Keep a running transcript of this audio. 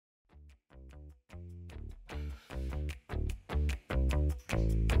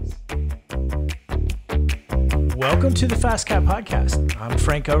Welcome to the FasCat Podcast. I'm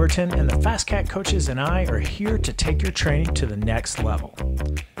Frank Overton, and the FasCat Coaches and I are here to take your training to the next level.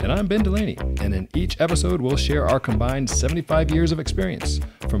 And I'm Ben Delaney, and in each episode we'll share our combined 75 years of experience,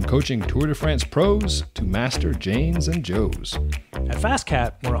 from coaching Tour de France pros to master Janes and Joes. At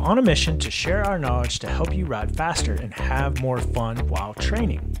FasCat, we're on a mission to share our knowledge to help you ride faster and have more fun while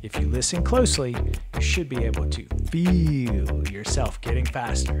training. If you listen closely, you should be able to feel yourself getting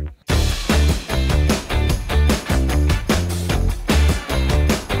faster.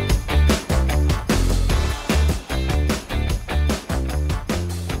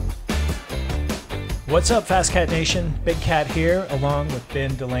 What's up, FasCat Nation? Big Cat here, along with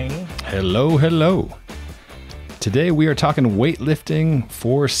Ben Delaney. Hello, hello. Today we are talking weightlifting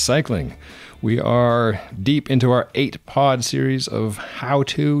for cycling. We are deep into our 8-pod series of how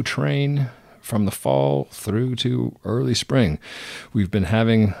to train from the fall through to early spring. We've been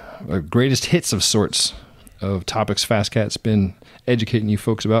having greatest hits of sorts of topics FasCat's been educating you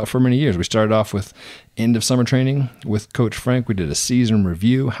folks about for many years. We started off with end of summer training with Coach Frank. We did a season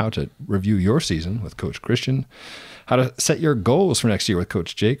review, how to review your season with Coach Christian, how to set your goals for next year with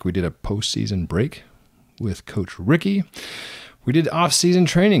Coach Jake. We did a postseason break with Coach Ricky. We did off-season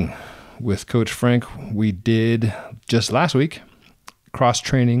training with Coach Frank. We did just last week cross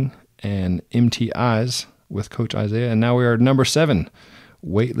training and MTIs with Coach Isaiah, and now we are number 7.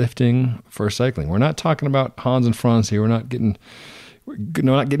 Weightlifting for cycling. We're not talking about Hans and Franz here. We're not getting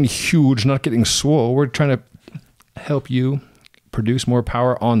huge, not getting swole. We're trying to help you produce more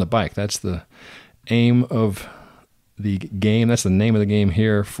power on the bike. That's the aim of the game. That's the name of the game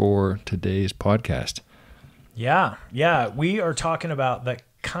here for today's podcast. Yeah. We are talking about the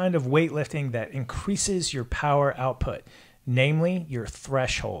kind of weightlifting that increases your power output, namely your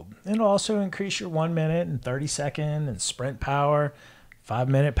threshold. It'll also increase your 1 minute and 30 second and sprint power,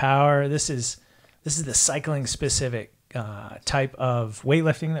 5-minute power. This is the cycling specific type of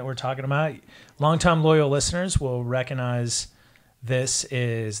weightlifting that we're talking about. Longtime loyal listeners will recognize this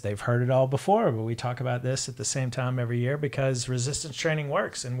they've heard it all before, but we talk about this at the same time every year because resistance training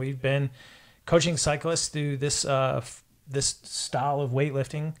works, and we've been coaching cyclists through this style of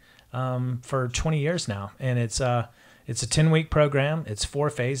weightlifting for 20 years now, and it's a 10-week program. It's 4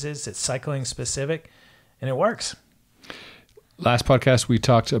 phases. It's cycling specific, and it works. Last podcast, we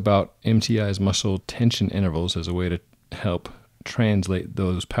talked about MTI's muscle tension intervals as a way to help translate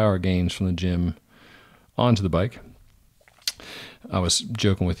those power gains from the gym onto the bike. I was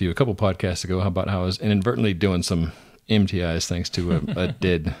joking with you a couple podcasts ago about how I was inadvertently doing some MTIs thanks to a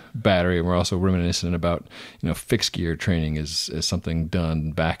dead battery. And we're also reminiscent about, fixed gear training is something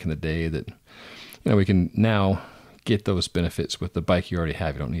done back in the day that, we can now get those benefits with the bike you already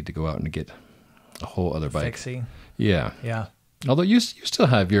have. You don't need to go out and get a whole other bike. Fixie. Yeah. Although you still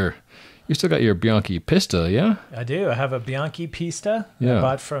got your Bianchi Pista, yeah? I do. I have a Bianchi Pista I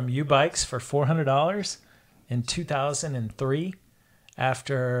bought from U-Bikes for $400 in 2003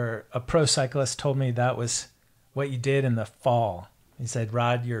 after a pro cyclist told me that was what you did in the fall. He said,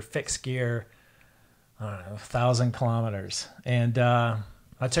 ride your fixed gear, 1,000 kilometers. And I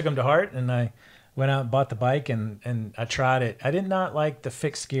took him to heart, and I went out and bought the bike, and I tried it. I did not like the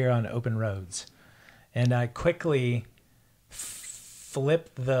fixed gear on open roads. And I quickly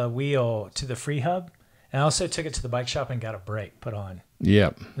flipped the wheel to the free hub, and I also took it to the bike shop and got a brake put on.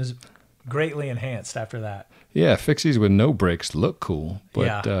 Yep. It was greatly enhanced after that. Yeah, fixies with no brakes look cool,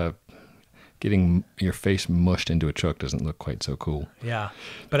 but getting your face mushed into a truck doesn't look quite so cool. Yeah,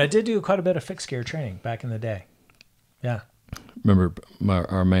 but I did do quite a bit of fixed gear training back in the day. Yeah. Remember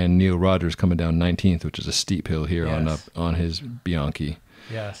our man Neil Rogers coming down 19th, which is a steep hill here on his Bianchi.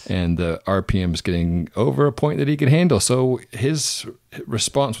 Yes. And the RPM's getting over a point that he could handle. So his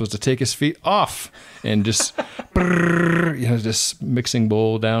response was to take his feet off and just, just mixing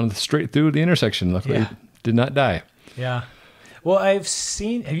bowl down straight through the intersection. Luckily, he did not die. Yeah. Well, I'm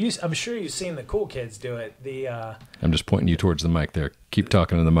sure you've seen the cool kids do it. I'm just pointing you towards the mic there. Keep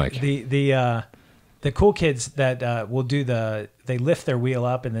talking to the mic. The cool kids that will do they lift their wheel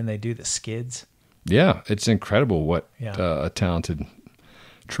up and then they do the skids. Yeah. It's incredible what a talented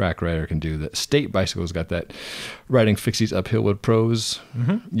track rider can do. The State Bicycle's got that riding fixies uphill with pros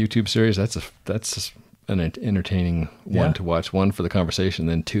YouTube series. That's an entertaining one to watch. One for the conversation,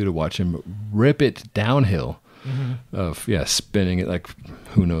 then 2 to watch him rip it downhill of spinning it like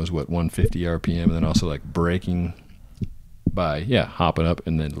who knows what 150 RPM, and then also like braking by hopping up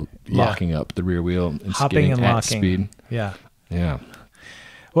and then locking up the rear wheel and hopping and at locking speed. Yeah.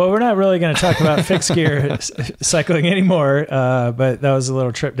 Well, we're not really going to talk about fixed gear cycling anymore, but that was a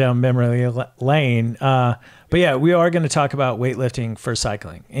little trip down memory lane. But we are going to talk about weightlifting for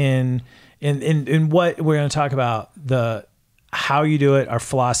cycling. In in what we're going to talk about, how you do it, our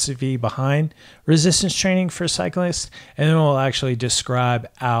philosophy behind resistance training for cyclists, and then we'll actually describe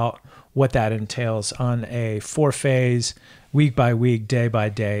out what that entails on a 4-phase, week by week, day by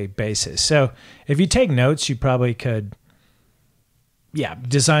day basis. So if you take notes, you probably could,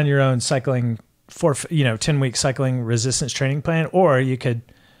 design your own cycling 10-week cycling resistance training plan, or you could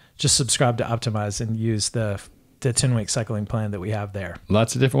just subscribe to Optimize and use the 10-week cycling plan that we have there.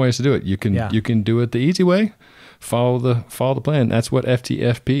 Lots of different ways to do it. You can do it the easy way. Follow the plan. That's what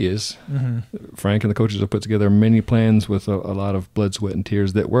FTFP is. Mm-hmm. Frank and the coaches have put together many plans with a lot of blood, sweat, and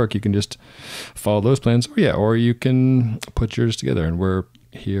tears that work. You can just follow those plans, or you can put yours together. And we're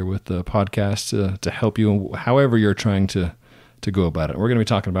here with the podcast to help you however you're trying to go about it. We're going to be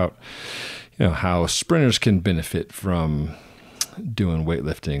talking about how sprinters can benefit from doing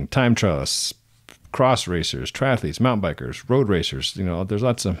weightlifting, time trialists, cross racers, triathletes, mountain bikers, road racers. There's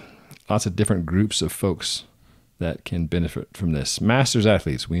lots of different groups of folks that can benefit from this. Masters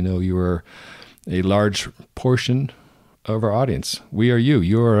athletes, we know you are a large portion of our audience. We are you.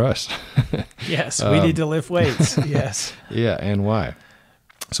 You are us. Yes, we need to lift weights. Yes. Yeah, and why?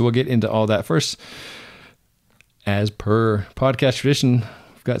 So we'll get into all that. First, as per podcast tradition,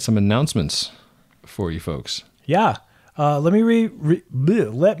 we've got some announcements for you folks. Yeah. Let me read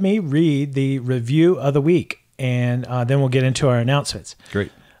the review of the week, and then we'll get into our announcements.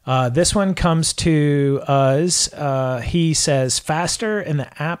 Great. This one comes to us. He says, faster, and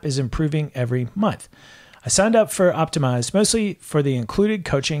the app is improving every month. I signed up for Optimize mostly for the included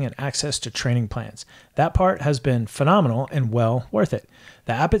coaching and access to training plans. That part has been phenomenal and well worth it.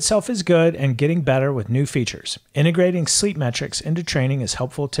 The app itself is good and getting better with new features. Integrating sleep metrics into training is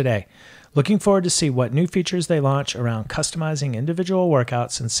helpful today. Looking forward to see what new features they launch around customizing individual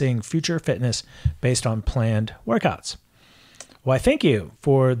workouts and seeing future fitness based on planned workouts. Well, I thank you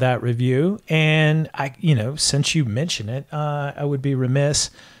for that review. And since you mentioned it, I would be remiss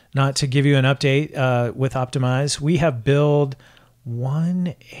not to give you an update with Optimize. We have build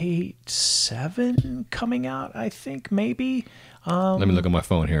 187 coming out, I think, maybe. Let me look at my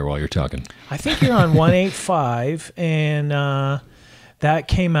phone here while you're talking. I think you're on 185, and that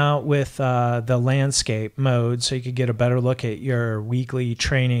came out with the landscape mode, so you could get a better look at your weekly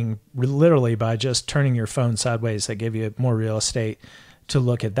training literally by just turning your phone sideways. That gave you more real estate to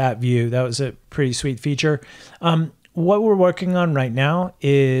look at that view. That was a pretty sweet feature. What we're working on right now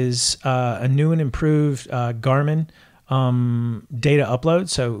is a new and improved Garmin data upload.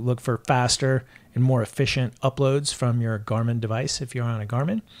 So look for faster and more efficient uploads from your Garmin device if you're on a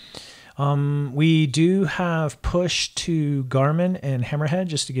Garmin. We do have push to Garmin and Hammerhead,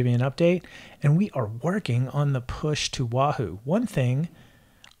 just to give you an update. And we are working on the push to Wahoo. One thing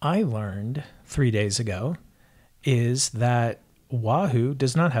I learned 3 days ago is that Wahoo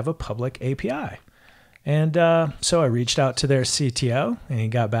does not have a public API. And so I reached out to their CTO, and he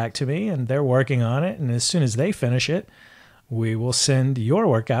got back to me, and they're working on it. And as soon as they finish it, we will send your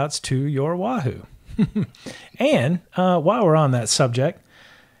workouts to your Wahoo. And while we're on that subject,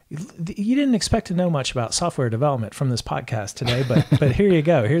 you didn't expect to know much about software development from this podcast today, but here you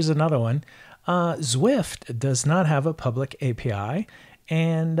go. Here's another one. Zwift does not have a public API,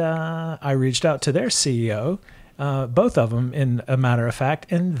 and I reached out to their CEO, both of them, in a matter of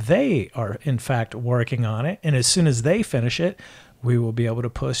fact, and they are, in fact, working on it. And as soon as they finish it, we will be able to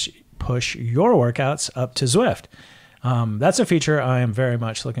push your workouts up to Zwift. That's a feature I am very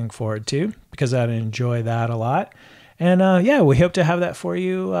much looking forward to because I enjoy that a lot. And we hope to have that for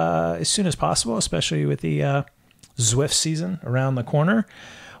you as soon as possible, especially with the Zwift season around the corner.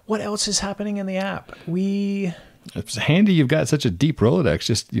 What else is happening in the app? It's handy you've got such a deep Rolodex.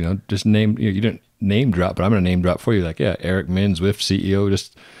 Just name, you didn't name drop, but I'm going to name drop for you. Eric Min, Zwift CEO,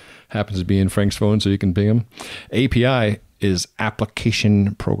 just happens to be in Frank's phone, so you can ping him. API is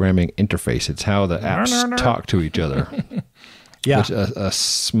application programming interface. It's how the apps talk to each other. Yeah. Which I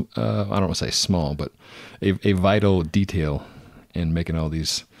don't want to say small, but a vital detail in making all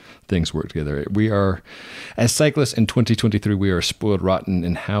these things work together. We are, as cyclists in 2023, we are spoiled rotten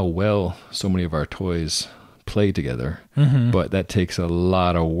in how well so many of our toys play together. Mm-hmm. But that takes a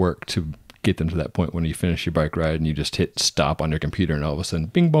lot of work to get them to that point when you finish your bike ride and you just hit stop on your computer and all of a sudden,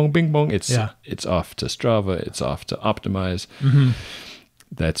 bing bong, it's off to Strava, it's off to Optimize. Mm-hmm.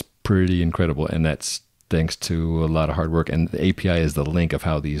 That's pretty incredible, and that's thanks to a lot of hard work. And the API is the link of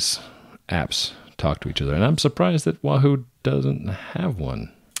how these apps talk to each other. And I'm surprised that Wahoo doesn't have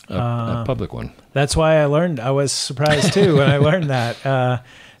one, a public one. That's why I was surprised too when I learned that.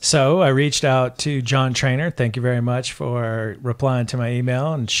 So I reached out to John Trainer. Thank you very much for replying to my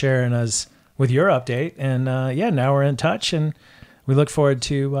email and sharing us with your update. And now we're in touch, and we look forward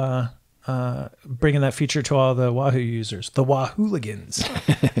to bringing that feature to all the Wahoo users, the Wahooligans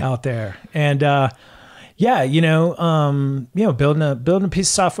out there. And building a piece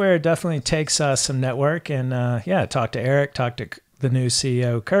of software definitely takes some network. And talk to Eric, talk to the new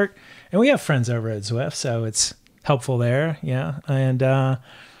CEO Kurt, and we have friends over at Zwift, so it's helpful there. Yeah, and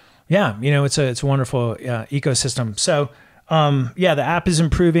it's a wonderful ecosystem. So the app is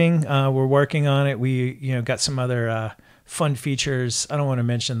improving. We're working on it. We got some other fun features. I don't want to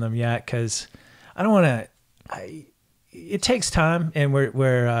mention them yet because I don't want to. It takes time, and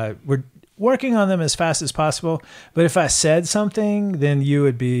we're working on them as fast as possible. But if I said something, then you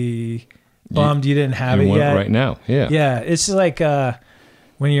would be bummed you didn't have it yet. Right now, yeah. Yeah, it's like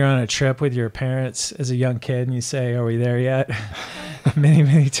when you're on a trip with your parents as a young kid, and you say, "Are we there yet?"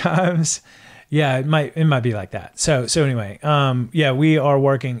 many times. Yeah, it might be like that. So anyway, we are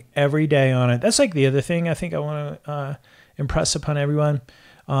working every day on it. That's like the other thing I think I want to impress upon everyone.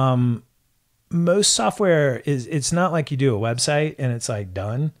 Most software it's not like you do a website and it's like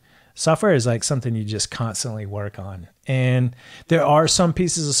done. Software is like something you just constantly work on. And there are some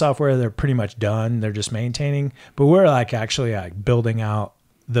pieces of software that are pretty much done. They're just maintaining, but we're actually building out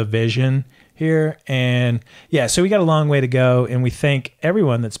the vision here. And so we got a long way to go. And we thank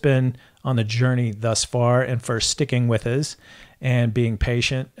everyone that's been on the journey thus far and for sticking with us and being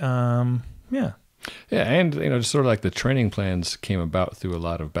patient. And just sort of like the training plans came about through a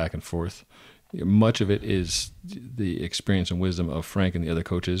lot of back and forth. Much of it is the experience and wisdom of Frank and the other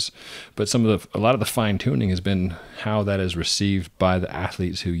coaches, but a lot of the fine tuning has been how that is received by the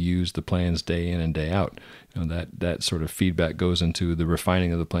athletes who use the plans day in and day out. That sort of feedback goes into the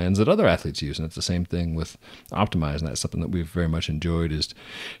refining of the plans that other athletes use, and it's the same thing with Optimize, and that's something that we've very much enjoyed is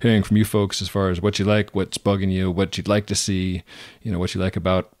hearing from you folks as far as what you like, what's bugging you, what you'd like to see, what you like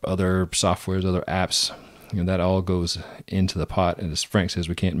about other softwares, other apps. That all goes into the pot. And as Frank says,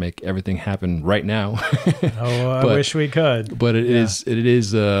 we can't make everything happen right now. I wish we could. But it's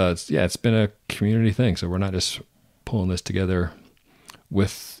been a community thing. So we're not just pulling this together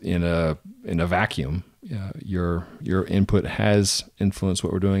in a vacuum. Your input has influenced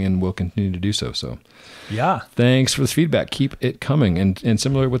what we're doing and will continue to do so. So thanks for the feedback. Keep it coming. And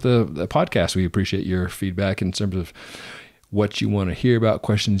similar with the podcast, we appreciate your feedback in terms of what you want to hear about,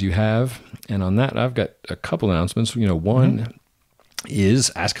 questions you have. And on that, I've got a couple announcements. One is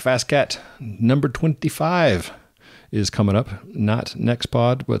Ask FasCat number 25 is coming up. Not next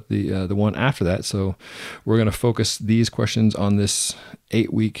pod, but the one after that. So we're going to focus these questions on this 8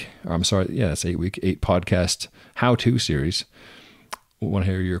 podcast how-to series. We want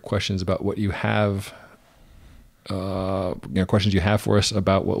to hear your questions about what you have, questions you have for us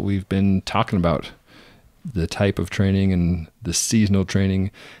about what we've been talking about. The type of training and the seasonal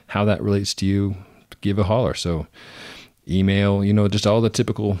training, how that relates to you, give a holler. So email, just all the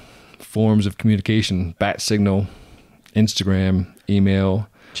typical forms of communication, bat signal, Instagram, email.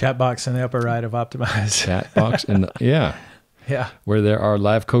 Chat box in the upper right of Optimize. Chat box yeah. Where there are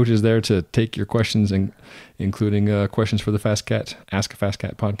live coaches there to take your questions, and including questions for the FasCat, Ask a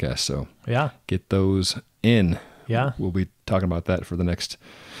FasCat podcast. So get those in. Yeah. We'll be talking about that for the next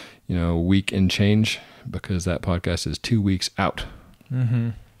week and change, because that podcast is 2 weeks out. Mm-hmm.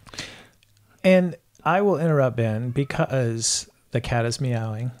 And I will interrupt Ben because the cat is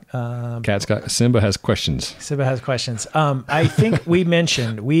meowing. Simba has questions. I think we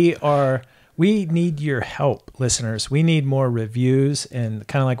mentioned we need your help, listeners. We need more reviews, and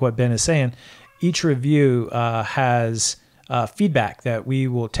kind of like what Ben is saying, each review has feedback that we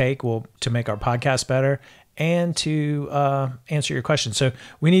will take to make our podcast better and to answer your questions. So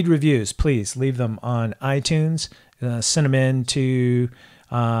we need reviews. Please leave them on iTunes. Send them in to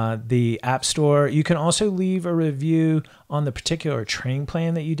the App Store. You can also leave a review on the particular training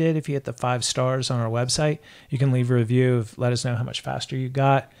plan that you did. If you hit the 5 stars on our website, you can leave a review let us know how much faster you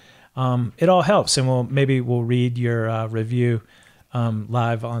got. It all helps, and we'll read your review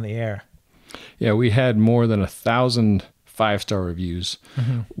live on the air. Yeah, we had more than 1,000 5-star reviews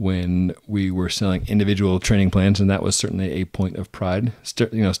when we were selling individual training plans, and that was certainly a point of pride.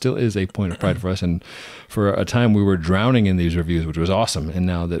 Still is a point of pride for us. And for a time, we were drowning in these reviews, which was awesome. And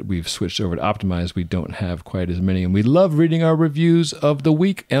now that we've switched over to Optimize, we don't have quite as many. And we love reading our reviews of the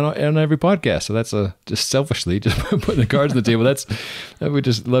week on every podcast. So that's just selfishly just putting the cards on the table. We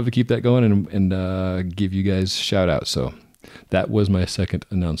just love to keep that going and give you guys shout outs. So that was my second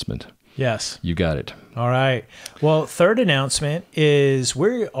announcement. Yes. You got it. All right. Well, third announcement is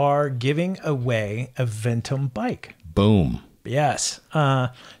we are giving away a Ventum bike. Boom. Yes.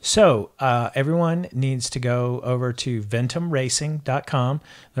 So everyone needs to go over to ventumracing.com.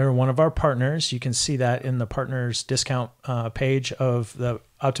 They're one of our partners. You can see that in the partners discount page of the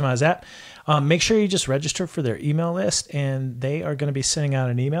Optimize app. Make sure you just register for their email list, and they are going to be sending out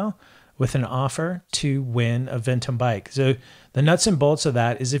an email with an offer to win a Ventum bike. So the nuts and bolts of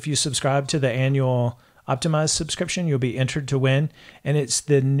that is if you subscribe to the annual Optimize subscription, you'll be entered to win. And it's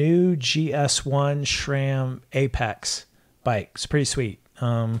the new GS1 SRAM Apex bike. It's pretty sweet.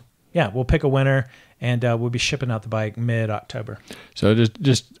 We'll pick a winner, and we'll be shipping out the bike mid-October. So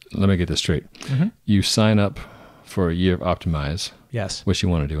just let me get this straight. Mm-hmm. You sign up for a year of Optimize. Yes. Which you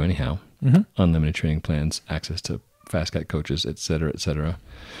want to do anyhow. Mm-hmm. Unlimited training plans, access to FasCat Coaches, et cetera,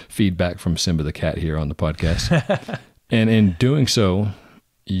 feedback from Simba the cat here on the podcast. And in doing so,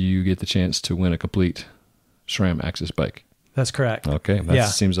 you get the chance to win a complete SRAM Axis bike. That's correct. Okay. That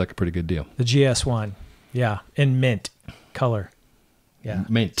seems like a pretty good deal. The GS1. Yeah. In mint color. Yeah.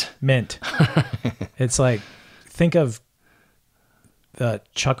 Mint. It's like, think of the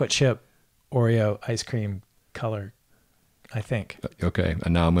chocolate chip Oreo ice cream color, I think. Okay.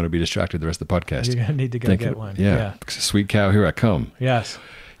 And now I'm going to be distracted the rest of the podcast. You're going to need to go get one. Yeah. Sweet cow, here I come. Yes.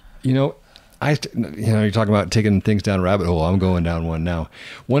 You're talking about taking things down a rabbit hole. I'm going down one now.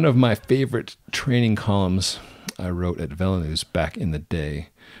 One of my favorite training columns I wrote at Velonews back in the day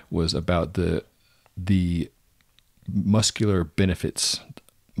was about the muscular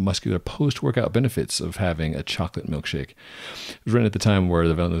post-workout benefits of having a chocolate milkshake. It was written at the time where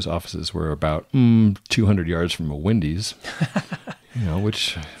the Velonews offices were about 200 yards from a Wendy's,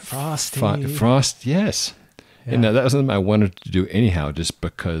 which Frost, yes. Yeah. And that was something I wanted to do anyhow, just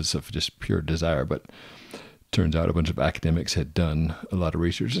because of just pure desire. But turns out a bunch of academics had done a lot of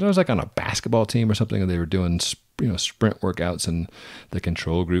research. And I was like on a basketball team or something, and they were doing sprint workouts, and the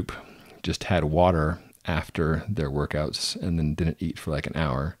control group just had water after their workouts and then didn't eat for like an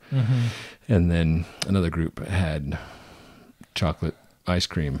hour. Mm-hmm. And then another group had chocolate ice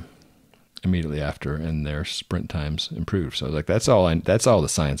cream immediately after, and their sprint times improved. So I was like, that's all the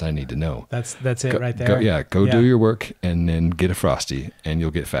science I need to know. That's it right there. Go do your work and then get a Frosty, and you'll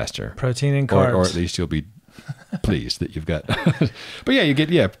get faster. Protein and carbs. Or at least you'll be pleased that you've got. But you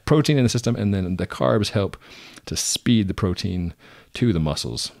get protein in the system, and then the carbs help to speed the protein to the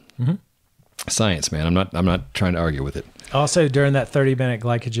muscles. Mm-hmm. Science, man. I'm not trying to argue with it. Also, during that 30-minute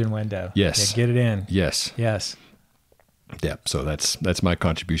glycogen window. Yes. Get it in. Yes. Yeah, so that's my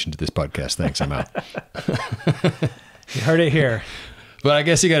contribution to this podcast. Thanks, I'm out. You heard it here. But I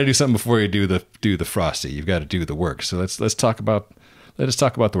guess you got to do something before you do the Frosty. You've got to do the work. So let us talk about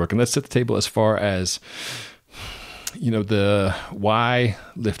the work, and let's set the table as far as the why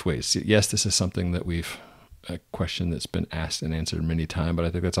lift weights. Yes, this is something that a question that's been asked and answered many times, but I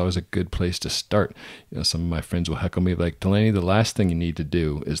think that's always a good place to start. Some of my friends will heckle me like, Delaney, the last thing you need to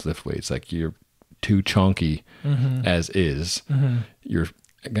do is lift weights. Like, you're too chonky as is. Mm-hmm. You're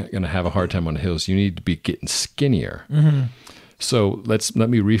going to have a hard time on the hills. You need to be getting skinnier. Mm-hmm. So let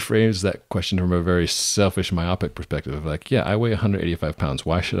me rephrase that question from a very selfish, myopic perspective of like, I weigh 185 pounds.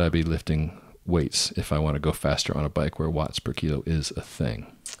 Why should I be lifting weights if I want to go faster on a bike where watts per kilo is a thing?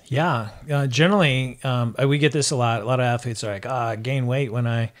 Yeah. Generally, we get this a lot. A lot of athletes are like, I gain weight when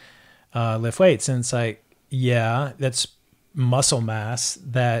I lift weights. And it's like, that's muscle mass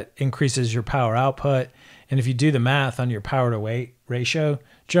that increases your power output. And if you do the math on your power to weight ratio,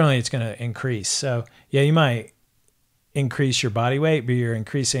 generally it's going to increase. So you might increase your body weight, but you're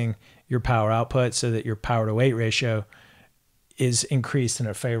increasing your power output so that your power to weight ratio is increased in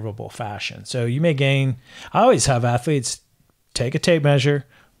a favorable fashion. So you may gain. I always have athletes take a tape measure,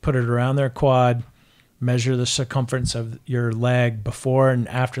 put it around their quad, measure the circumference of your leg before and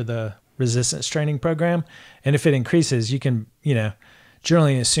after the resistance training program. And if it increases, you can,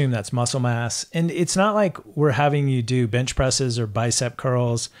 generally assume that's muscle mass. And it's not like we're having you do bench presses or bicep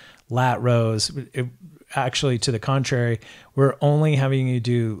curls, lat rows. Actually, to the contrary, we're only having you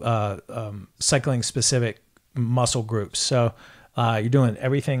do cycling specific muscle groups. So you're doing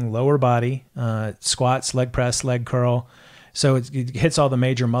everything lower body, squats, leg press, leg curl. So it hits all the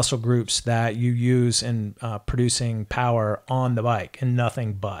major muscle groups that you use in producing power on the bike and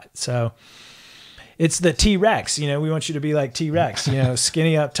nothing but. So it's the T-Rex, we want you to be like T-Rex,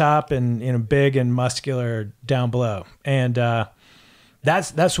 skinny up top and, big and muscular down below. And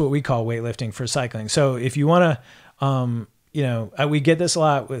that's what we call weightlifting for cycling. So if you want to we get this a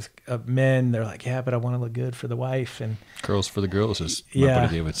lot with men. They're like, yeah, but I want to look good for the wife. And girls for the girls, as my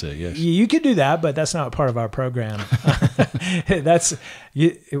buddy Dave would say. Yes, you could do that, but that's not part of our program.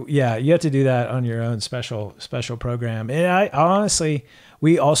 You have to do that on your own special program. And I honestly,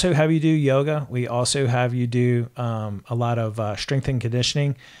 we also have you do yoga. We also have you do a lot of strength and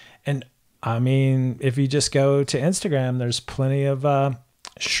conditioning. And I mean, if you just go to Instagram, there's plenty of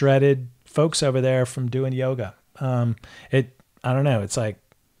shredded folks over there from doing yoga. I don't know. It's like,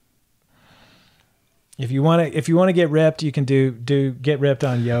 if you want to get ripped, you can get ripped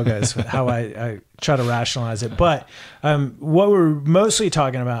on yoga is how I try to rationalize it. But what we're mostly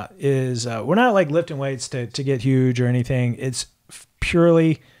talking about is we're not like lifting weights to get huge or anything. It's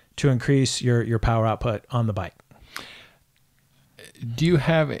purely to increase your power output on the bike.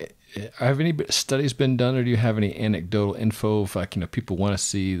 Have any studies been done, or do you have any anecdotal info if, like, people want to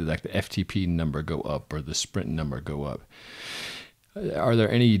see like the FTP number go up or the sprint number go up? Are there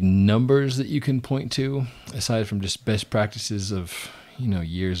any numbers that you can point to aside from just best practices of,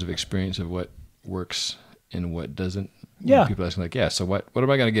 years of experience of what works and what doesn't? Yeah. People asking like, so what am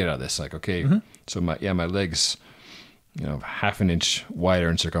I going to get out of this? Like, okay, so my legs, half an inch wider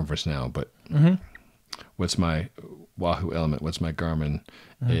in circumference now, but what's my Wahoo element? What's my Garmin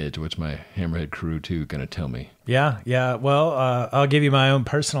Edge? What's my Hammerhead Crew 2 going to tell me? Yeah. Well, I'll give you my own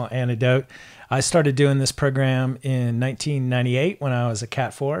personal anecdote. I started doing this program in 1998 when I was a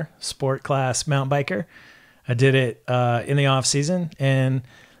Cat 4 sport class mountain biker. I did it in the off season, and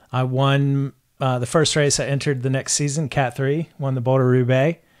I won the first race. I entered the next season, Cat 3, won the Boulder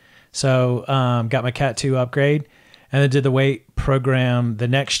Roubaix. So got my Cat 2 upgrade, and then did the weight program the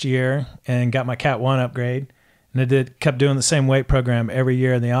next year and got my Cat 1 upgrade. And I kept doing the same weight program every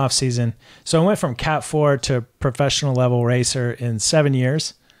year in the off season. So I went from Cat 4 to professional level racer in 7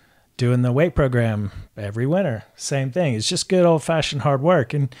 years, doing the weight program every winter. Same thing. It's just good old fashioned hard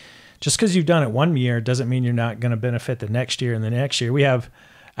work. And just because you've done it 1 year doesn't mean you're not going to benefit the next year and the next year. We have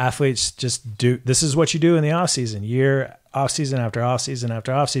athletes this is what you do in the off season, off season after off season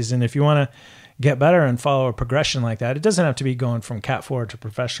after off season. If you want to get better and follow a progression like that, it doesn't have to be going from Cat 4 to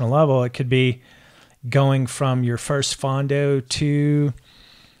professional level. It could be going from your first Fondo to,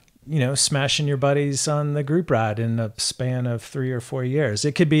 smashing your buddies on the group ride in a span of 3 or 4 years.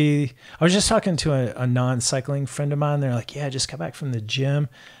 It could be, I was just talking to a non-cycling friend of mine. They're like, yeah, I just got back from the gym.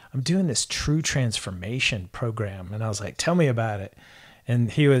 I'm doing this true transformation program. And I was like, tell me about it.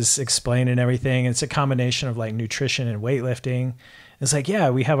 And he was explaining everything. It's a combination of like nutrition and weightlifting. It's like,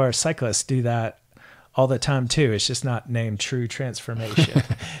 yeah, we have our cyclists do that all the time too. It's just not named True Transformation.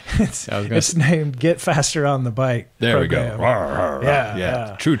 It's named Get Faster on the Bike. There program. We go.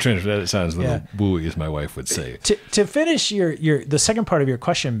 Yeah. True Transformation. That sounds a little buoy, as my wife would say. To finish the second part of your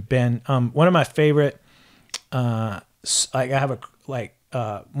question, Ben, one of my favorite, one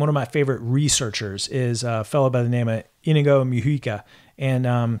of my favorite researchers is a fellow by the name of Inigo Mujica,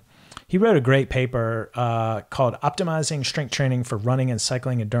 and he wrote a great paper called Optimizing Strength Training for Running and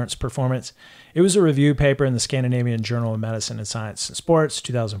Cycling Endurance Performance. It was a review paper in the Scandinavian Journal of Medicine and Science and Sports,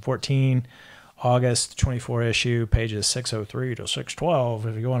 2014, August 24 issue, pages 603 to 612,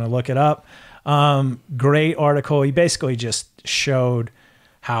 if you want to look it up. Great article. He basically just showed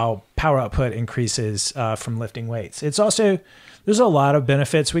how power output increases from lifting weights. It's also, there's a lot of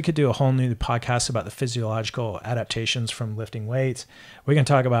benefits. We could do a whole new podcast about the physiological adaptations from lifting weights. We can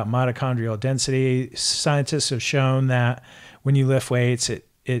talk about mitochondrial density. Scientists have shown that when you lift weights, it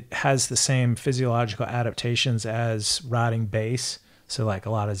has the same physiological adaptations as riding base. So like a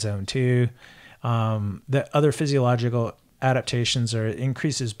lot of zone 2. The other physiological adaptations are it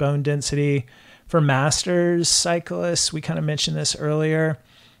increases bone density. For masters cyclists, we kind of mentioned this earlier.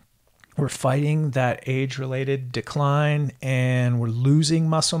 We're fighting that age-related decline and we're losing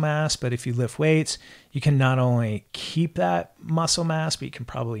muscle mass. But if you lift weights, you can not only keep that muscle mass, but you can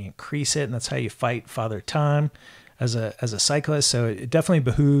probably increase it. And that's how you fight Father Time as a cyclist. So it definitely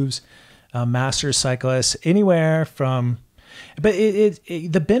behooves master cyclists anywhere from, but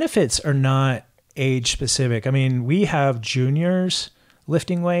the benefits are not age specific. I mean, we have juniors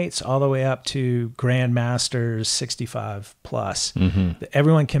lifting weights all the way up to grandmasters 65 plus. Mm-hmm.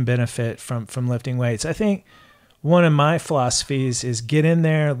 Everyone can benefit from lifting weights. I think one of my philosophies is get in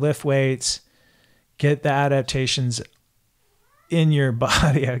there, lift weights, get the adaptations in your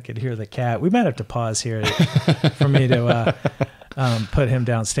body. I could hear the cat. We might have to pause here for me to put him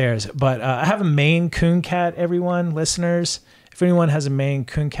downstairs. But I have a Maine Coon cat, everyone, listeners. If anyone has a Maine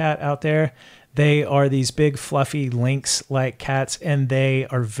Coon cat out there, they are these big, fluffy lynx-like cats, and they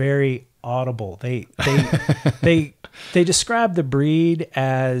are very audible. They describe the breed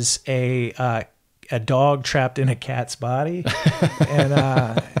as a a dog trapped in a cat's body.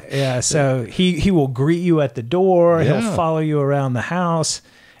 And so he will greet you at the door. Yeah. He'll follow you around the house,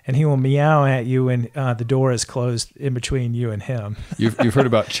 and he will meow at you when the door is closed in between you and him. You've heard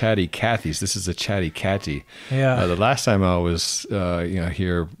about chatty Cathy's. This is a chatty catty. Yeah. The last time I was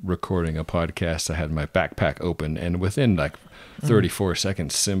here recording a podcast, I had my backpack open, and within like 34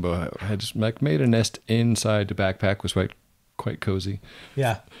 seconds, Simba had just made a nest inside the backpack. Was quite cozy.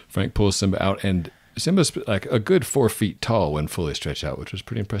 Yeah. Frank pulls Simba out, and Simba's like a good 4 feet tall when fully stretched out, which was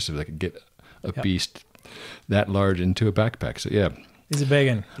pretty impressive. They could get a beast that large into a backpack. So yeah. He's a big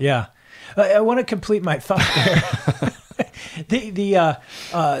one. Yeah. I want to complete my thought there.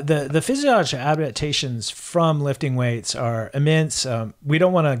 The physiological adaptations from lifting weights are immense. We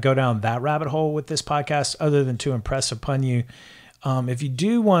don't want to go down that rabbit hole with this podcast other than to impress upon you. If you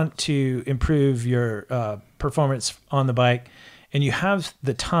do want to improve your performance on the bike and you have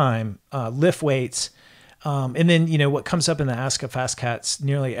the time, lift weights. And then, what comes up in the Ask a FasCats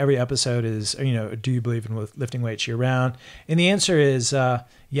nearly every episode is, do you believe in lifting weights year round? And the answer is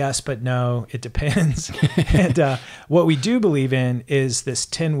yes, but no, it depends. And what we do believe in is this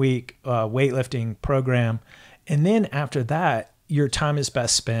 10-week weightlifting program. And then after that, your time is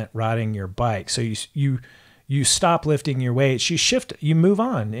best spent riding your bike. So you stop lifting your weights, you move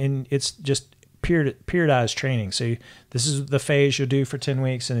on, and it's just periodized training. So this is the phase you'll do for 10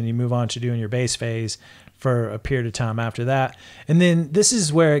 weeks, and then you move on to doing your base phase for a period of time after that. And then this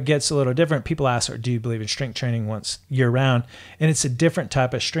is where it gets a little different. People ask, do you believe in strength training once year round? And it's a different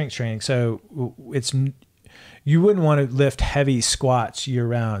type of strength training. So you wouldn't want to lift heavy squats year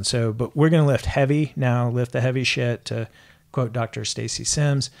round. But we're going to lift heavy now, lift the heavy shit, to quote Dr. Stacy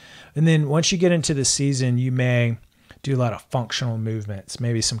Sims. And then once you get into the season, you may do a lot of functional movements,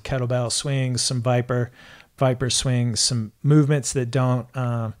 maybe some kettlebell swings, some viper swings, some movements that don't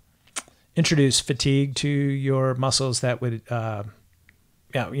introduce fatigue to your muscles that would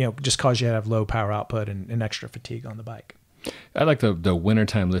just cause you to have low power output and extra fatigue on the bike. I like the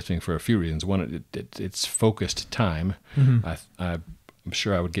wintertime lifting for a few reasons. One, it's focused time. Mm-hmm. I'm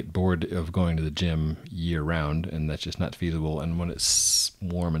sure I would get bored of going to the gym year round, and that's just not feasible. And when it's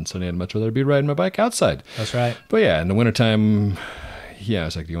warm and sunny, I'd much rather be riding my bike outside. That's right. But yeah, in the wintertime,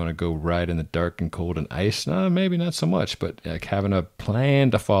 it's like, do you want to go ride in the dark and cold and ice? No, maybe not so much, but like having a plan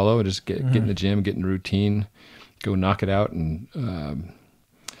to follow, just get in the gym, get in routine, go knock it out. And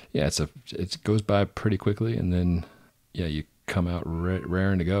it goes by pretty quickly. And then, you come out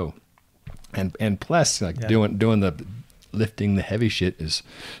raring to go. And plus, doing the lifting the heavy shit, as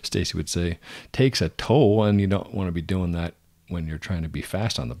Stacy would say, takes a toll, and you don't want to be doing that when you're trying to be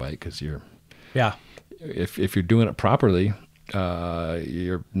fast on the bike, because if you're doing it properly,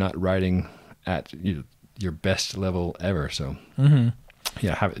 you're not riding at your best level ever. So doing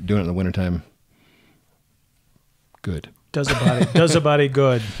it in the wintertime, good. Does a body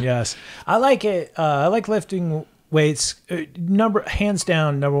good. Yes. I like it. I like lifting weights. Hands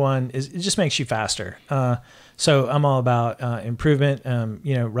down, number one is it just makes you faster. So I'm all about improvement.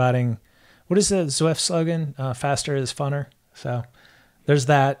 Riding. What is the Zwift slogan? Faster is funner. So there's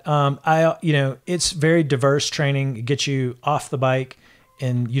that. It's very diverse training. It gets you off the bike,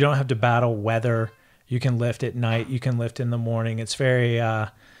 and you don't have to battle weather. You can lift at night. You can lift in the morning. It's very.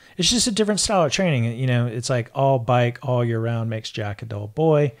 It's just a different style of training. It's like all bike all year round makes Jack a dull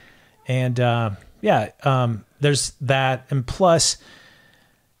boy, and there's that. And plus,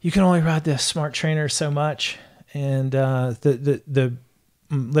 you can only ride the smart trainer so much. And the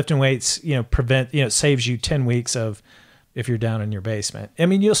lifting weights, saves you 10 weeks of if you're down in your basement. I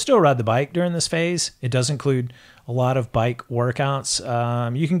mean, you'll still ride the bike during this phase. It does include a lot of bike workouts.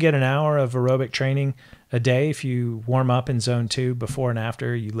 You can get an hour of aerobic training a day if you warm up in zone 2 before and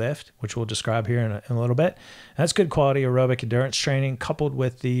after you lift, which we'll describe here in a little bit. That's good quality aerobic endurance training coupled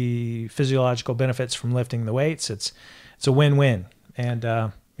with the physiological benefits from lifting the weights. It's a win-win. And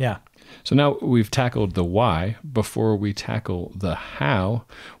So now we've tackled the why. Before we tackle the how,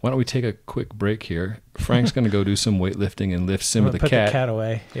 why don't we take a quick break here? Frank's going to go do some weightlifting and lift Simba the cat. Put the cat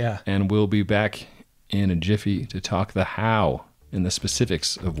away, yeah. And we'll be back in a jiffy to talk the how and the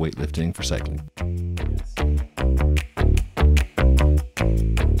specifics of weightlifting for cycling.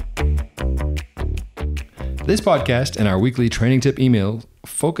 This podcast and our weekly training tip email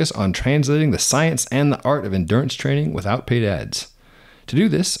focus on translating the science and the art of endurance training without paid ads. To do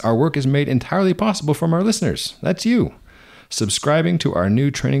this, our work is made entirely possible from our listeners. That's you. Subscribing to our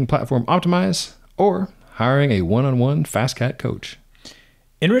new training platform, Optimize, or hiring a one-on-one FasCat coach.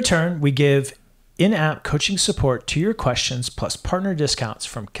 In return, we give in-app coaching support to your questions plus partner discounts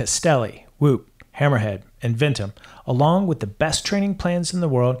from Castelli, Whoop, Hammerhead, and Ventum, along with the best training plans in the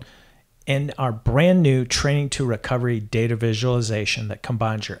world and our brand new Training to Recovery data visualization that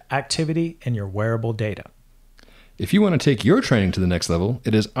combines your activity and your wearable data. If you want to take your training to the next level,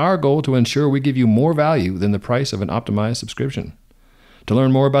 it is our goal to ensure we give you more value than the price of an Optimize subscription. To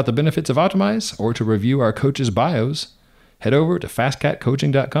learn more about the benefits of Optimize or to review our coaches' bios, head over to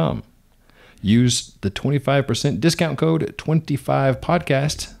FasCatCoaching.com. Use the 25% discount code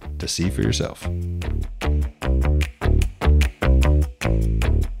 25podcast to see for yourself.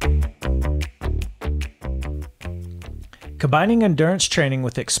 Combining endurance training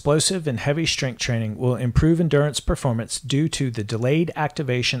with explosive and heavy strength training will improve endurance performance due to the delayed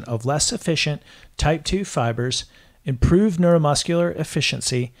activation of less efficient type 2 fibers, improved neuromuscular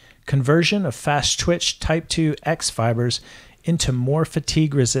efficiency, conversion of fast twitch type 2X fibers into more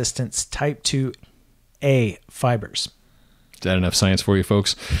fatigue resistance type 2A fibers. Is that enough science for you,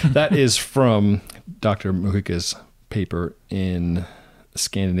 folks? That is from Dr. Mujica's paper in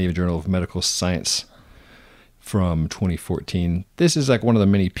Scandinavian Journal of Medical Science from 2014. This is like one of the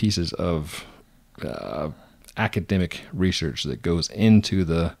many pieces of academic research that goes into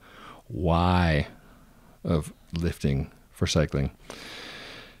the why of lifting for cycling.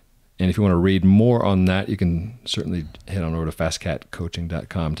 And if you want to read more on that, you can certainly head on over to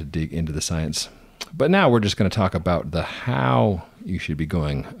FasCatCoaching.com to dig into the science. But now we're just going to talk about the how you should be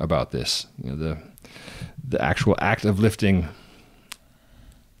going about this. You know, the actual act of lifting,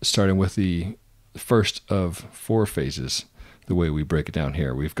 starting with the first of 4 phases, the way we break it down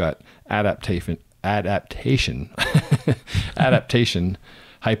here. We've got adaptation,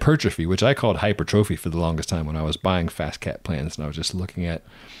 hypertrophy, which I called hypertrophy for the longest time when I was buying FasCat plans and I was just looking at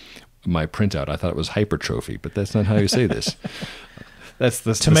my printout. I thought it was hypertrophy, but that's not how you say this. That's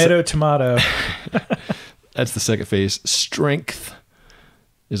the tomato. That's the second phase. Strength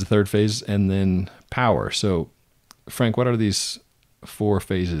is the third phase, and then power. So, Frank, what are these 4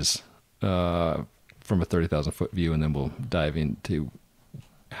 phases from a 30,000-foot view, and then we'll dive into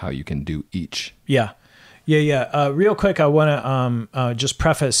how you can do each. Yeah. Real quick, I want to just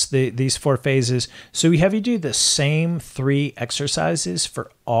preface these 4 phases. So we have you do the same 3 exercises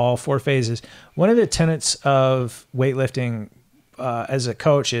for all 4 phases. One of the tenets of weightlifting as a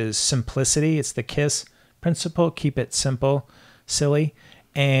coach is simplicity. It's the KISS principle. Keep it simple, silly.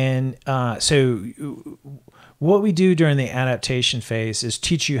 And so what we do during the adaptation phase is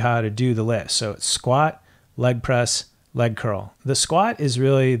teach you how to do the lift. So it's squat, leg press, leg curl. The squat is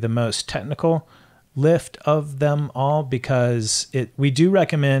really the most technical lift of them all because we do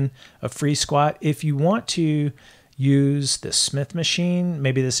recommend a free squat. If you want to use the Smith machine,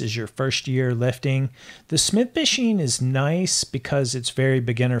 maybe this is your first year lifting, the Smith machine is nice because it's very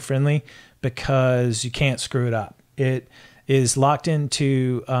beginner friendly because you can't screw it up. It is locked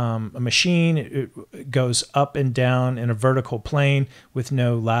into a machine. It goes up and down in a vertical plane with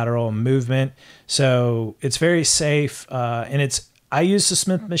no lateral movement. So it's very safe. I used the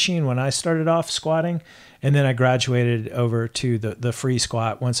Smith machine when I started off squatting, and then I graduated over to the free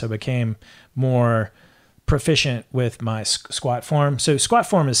squat once I became more proficient with my squat form. So squat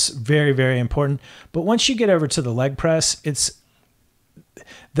form is very, very important. But once you get over to the leg press, it's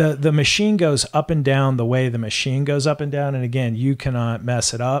the machine goes up and down the way the machine goes up and down. And again, you cannot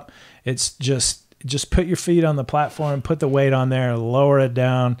mess it up. It's just put your feet on the platform, put the weight on there, lower it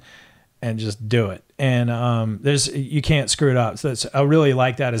down, and just do it. And you can't screw it up. So I really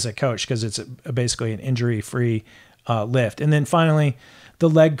like that as a coach because it's basically an injury-free lift. And then finally, the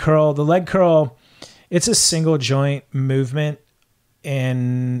leg curl. The leg curl, it's a single joint movement.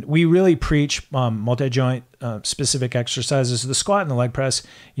 And we really preach multi-joint specific exercises. The squat and the leg press,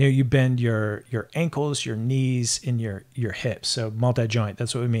 you bend your ankles, your knees, and your hips. So multi-joint,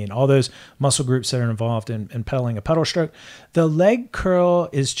 that's what we mean. All those muscle groups that are involved in pedaling a pedal stroke. The leg curl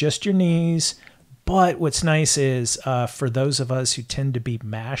is just your knees. But what's nice is for those of us who tend to be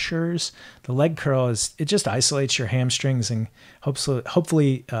mashers, the leg curl it just isolates your hamstrings and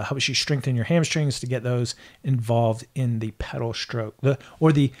hopefully helps you strengthen your hamstrings to get those involved in the pedal stroke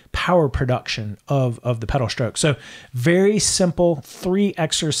or the power production of the pedal stroke. So very simple 3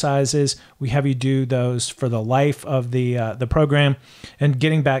 exercises. We have you do those for the life of the program. And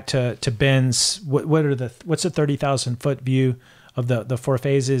getting back to Ben's, what's a 30,000-foot view of the 4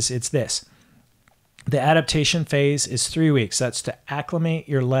 phases? It's this. The adaptation phase is 3 weeks. That's to acclimate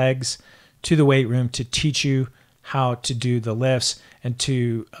your legs to the weight room, to teach you how to do the lifts, and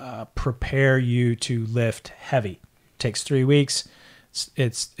to prepare you to lift heavy. It takes 3 weeks.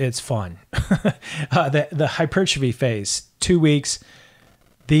 It's fun. The hypertrophy phase, 2 weeks.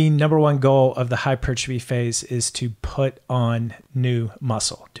 The number one goal of the hypertrophy phase is to put on new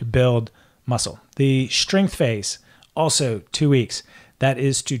muscle, to build muscle. The strength phase, also 2 weeks. That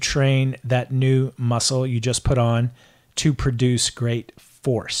is to train that new muscle you just put on to produce great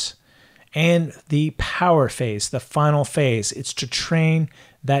force. And the power phase, the final phase, it's to train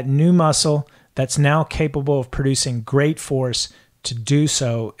that new muscle that's now capable of producing great force to do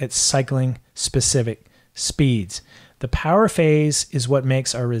so at cycling specific speeds. The power phase is what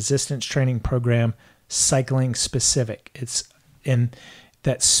makes our resistance training program cycling specific. It's in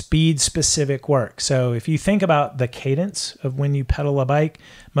that speed specific work. So if you think about the cadence of when you pedal a bike,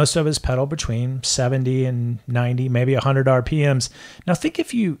 most of us pedal between 70 and 90, maybe 100 RPMs. Now think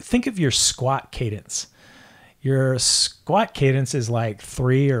of your squat cadence. Your squat cadence is like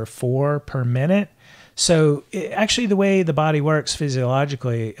 3 or 4 per minute. So actually the way the body works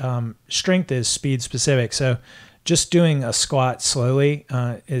physiologically, strength is speed specific. So just doing a squat slowly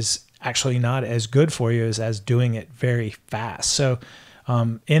is actually not as good for you as doing it very fast. So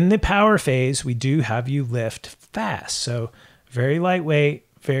in the power phase, we do have you lift fast. So very lightweight,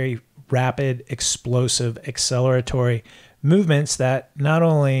 very rapid, explosive, acceleratory movements that not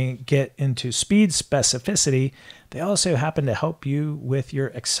only get into speed specificity, they also happen to help you with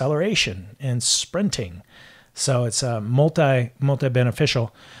your acceleration and sprinting. So it's multi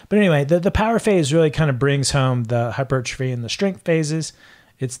beneficial. But anyway, the power phase really kind of brings home the hypertrophy and the strength phases.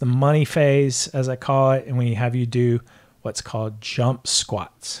 It's the money phase, as I call it, and we have you do what's called jump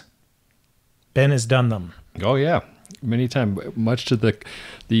squats. Ben has done them. Oh yeah, many times, much to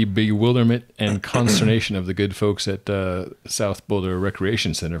the bewilderment and consternation of the good folks at South Boulder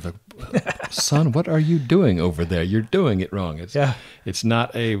Recreation Center. Son, what are you doing over there? You're doing it wrong. It's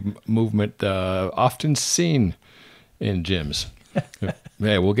not a movement often seen in gyms.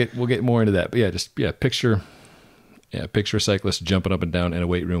 Yeah, we'll get more into that. But picture a cyclist jumping up and down in a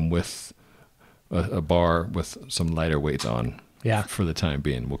weight room with a bar with some lighter weights on. Yeah. For the time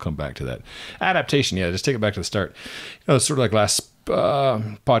being. We'll come back to that. Adaptation, just take it back to the start. It's sort of like last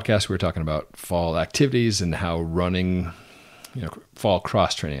podcast, we were talking about fall activities and how running, fall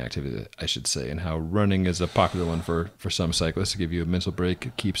cross-training activity, I should say, and how running is a popular one for some cyclists to give you a mental break.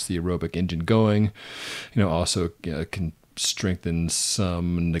 It keeps the aerobic engine going. Also can strengthen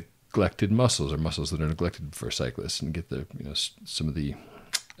some neglected muscles or muscles that are neglected for cyclists and get the, some of the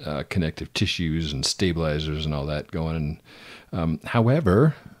connective tissues and stabilizers and all that going.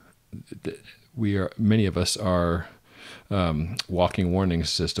 However, many of us are walking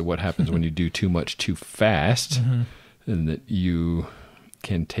warnings as to what happens when you do too much too fast, and that you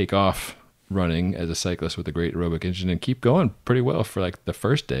can take off running as a cyclist with a great aerobic engine and keep going pretty well for like the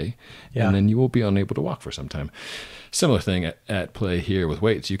first day, and then you will be unable to walk for some time. Similar thing at play here with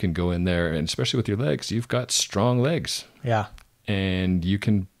weights. You can go in there, and especially with your legs, you've got strong legs. Yeah. And you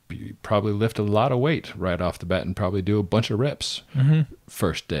can probably lift a lot of weight right off the bat and probably do a bunch of reps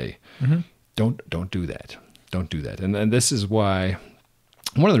first day. Don't do that. Don't do that. And this is why,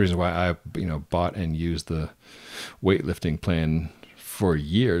 one of the reasons why I bought and used the weightlifting plan for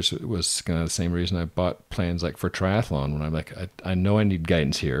years was kind of the same reason I bought plans like for triathlon, when I'm like, I know I need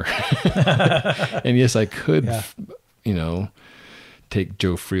guidance here. And yes, I could, take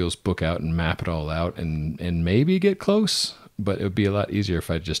Joe Friel's book out and map it all out and maybe get close. But it would be a lot easier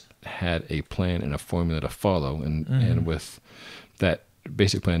if I just had a plan and a formula to follow. And with that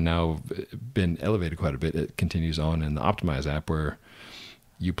basic plan now been elevated quite a bit, it continues on in the Optimize app, where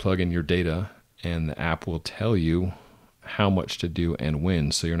you plug in your data and the app will tell you how much to do and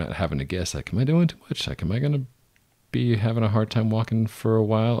when. So you're not having to guess, like, am I doing too much? Like, am I going to be having a hard time walking for a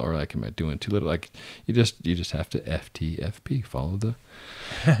while? Or like, am I doing too little? Like, you just have to FTFP, follow the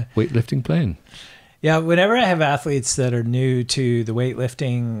weightlifting plan. Yeah, whenever I have athletes that are new to the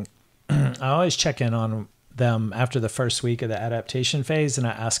weightlifting, I always check in on them after the first week of the adaptation phase, and I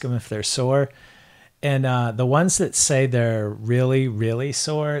ask them if they're sore. And the ones that say they're really, really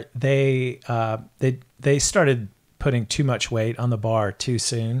sore, they started putting too much weight on the bar too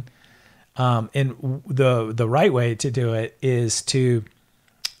soon. And the right way to do it is to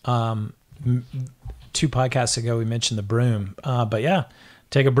 2 podcasts ago we mentioned the broom, but yeah.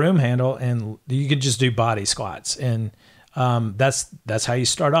 Take a broom handle and you can just do body squats, and that's how you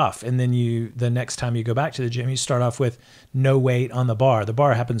start off. And then the next time you go back to the gym, you start off with no weight on the bar. The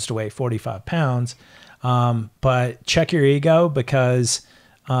bar happens to weigh 45 pounds, but check your ego, because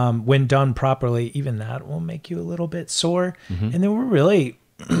when done properly, even that will make you a little bit sore. And then we're really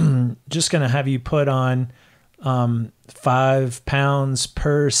just going to have you put on 5 pounds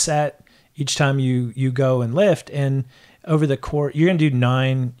per set each time you go and lift. And over the course, you're going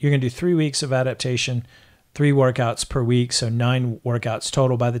to do 3 weeks of adaptation, 3 workouts per week. So 9 workouts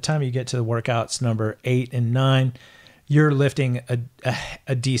total. By the time you get to the workouts number 8 and 9, you're lifting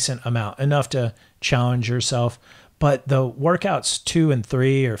a decent amount, enough to challenge yourself. but the workouts 2 and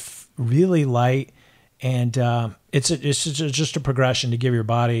 3 are really light. And it's just a progression to give your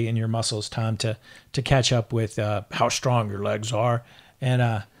body and your muscles time to catch up with how strong your legs are.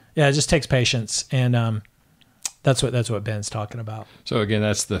 And it just takes patience. And that's what Ben's talking about. So again,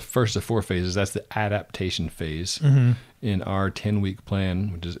 that's the first of 4 phases. That's the adaptation phase in our 10-week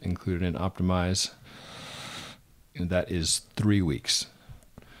plan, which is included in Optimize. And that is 3 weeks.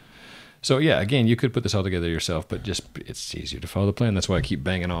 So yeah, again, you could put this all together yourself, but it's easier to follow the plan. That's why I keep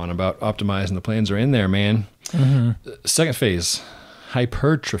banging on about optimizing. The plans are in there, man. Second phase,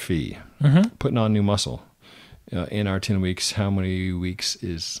 hypertrophy, putting on new muscle. In our 10 weeks, how many weeks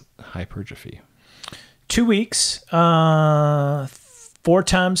is hypertrophy? 2 weeks, 4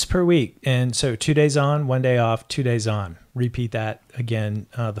 times per week. And so 2 days on, 1 day off, 2 days on. Repeat that again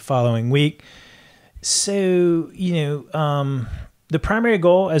the following week. So, the primary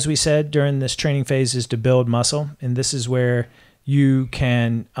goal, as we said during this training phase, is to build muscle. And this is where you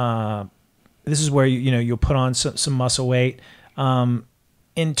can, you'll put on some muscle weight.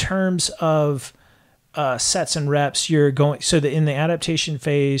 In terms of sets and reps, in the adaptation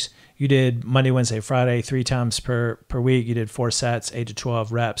phase, you did Monday, Wednesday, Friday, 3 times per week. You did 4 sets, 8 to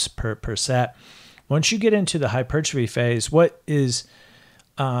 12 reps per set. Once you get into the hypertrophy phase, what is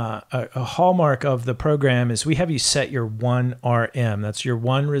a hallmark of the program is we have you set your 1 RM. That's your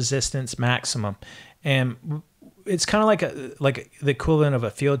 1 resistance maximum. And it's kind of like the equivalent of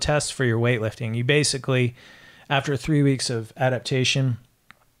a field test for your weightlifting. You basically, after 3 weeks of adaptation,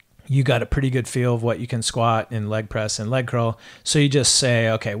 you got a pretty good feel of what you can squat and leg press and leg curl. So you just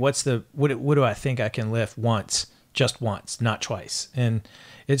say, okay, what do I think I can lift just once, not twice. And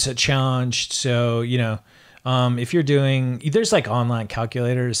it's a challenge. So, if you're there's like online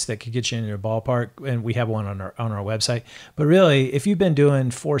calculators that could get you in your ballpark, and we have one on our website. But really, if you've been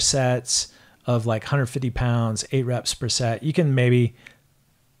doing 4 sets of like 150 pounds, 8 reps per set, you can maybe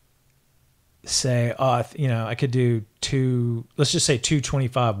say, I could do let's just say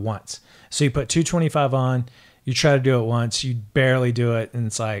 225 once. So you put 225 on, you try to do it once, you barely do it, and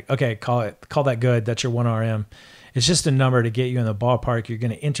it's like, okay, call that good. That's your 1 RM. It's just a number to get you in the ballpark. You're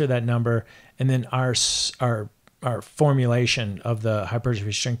going to enter that number, and then our formulation of the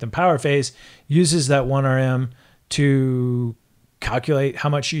hypertrophy strength and power phase uses that 1 RM to calculate how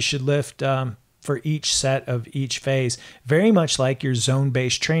much you should lift for each set of each phase. Very much like your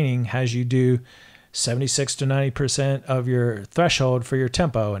zone-based training has you do 76 to 90% of your threshold for your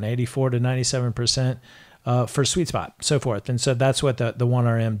tempo and 84 to 97% for sweet spot, so forth. And so that's what the 1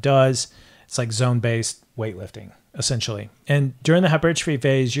 RM does. It's like zone-based weightlifting, essentially. And during the hypertrophy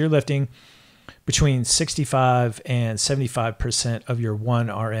phase, you're lifting between 65 and 75% of your 1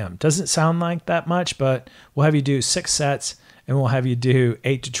 RM. Doesn't sound like that much, but we'll have you do 6 sets, and we'll have you do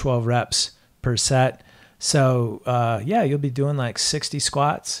 8 to 12 reps per set. So, you'll be doing like 60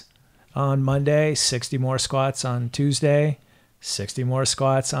 squats on Monday, 60 more squats on Tuesday, 60 more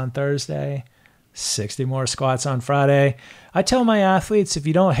squats on Thursday, 60 more squats on Friday. I tell my athletes, if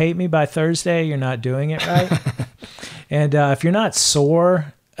you don't hate me by Thursday, you're not doing it right. And if you're not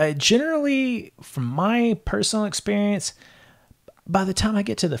sore, generally, from my personal experience, by the time I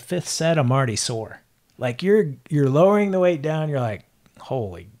get to the 5th set, I'm already sore. Like you're lowering the weight down. You're like,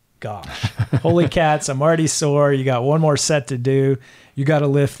 holy gosh, holy cats, I'm already sore. You got 1 more set to do. You got to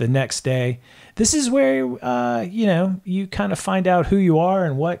lift the next day. This is where, you kind of find out who you are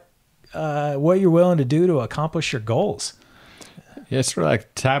and what you're willing to do to accomplish your goals. Yeah, it's sort of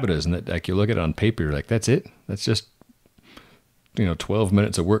like Tabata, isn't it? Like you look at it on paper, you're like, that's it. That's just, 12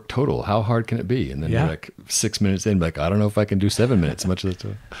 minutes of work total. How hard can it be? And then you're like 6 minutes in, like, I don't know if I can do 7 minutes. Much of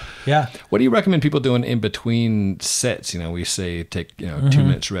the Yeah. What do you recommend people doing in between sets? We say take, 2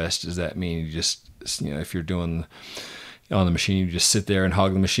 minutes rest. Does that mean you just, if you're doing on the machine, you just sit there and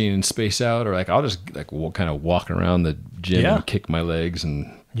hog the machine and space out? Or like, I'll just like kind of walk around the gym and kick my legs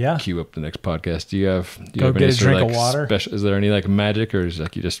and queue up the next podcast. Do you have get a drink of water? Is there any like magic, or is it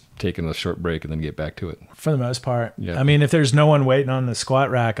like you just taking a short break and then get back to it? For the most part. Yeah. I mean, if there's no one waiting on the squat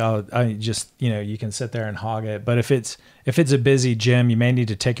rack, I just, you can sit there and hog it. But if it's a busy gym, you may need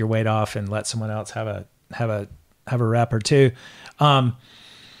to take your weight off and let someone else have a rep or two.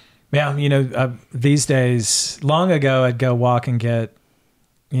 These days, long ago, I'd go walk and get,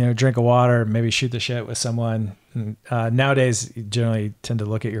 drink of water, maybe shoot the shit with someone. Nowadays, you generally tend to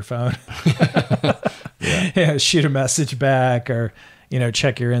look at your phone, shoot a message back, or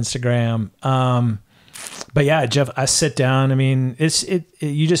check your Instagram. But yeah, Jeff, I sit down. I mean,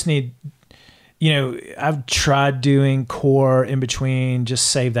 you just need. I've tried doing core in between. Just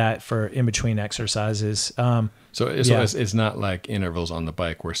save that for in between exercises. So it's not like intervals on the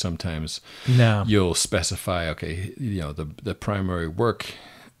bike where sometimes you'll specify, okay, the primary work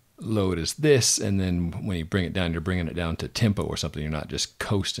load is this, and then when you bring it down, you're bringing it down to tempo or something. You're not just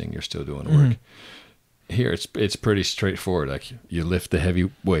coasting, you're still doing the work. Here it's pretty straightforward. Like you lift the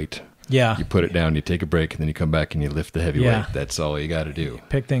heavy weight, you put it down, you take a break, and then you come back and you lift the heavy weight. That's all you got to do.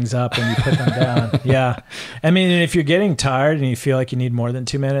 Pick things up and you put them down. I mean, if you're getting tired and you feel like you need more than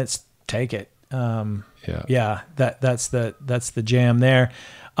 2 minutes, take it. That's the jam there.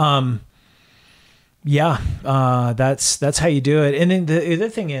 That's how you do it. And then the other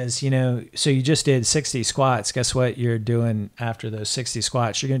thing is, so you just did 60 squats. Guess what you're doing after those 60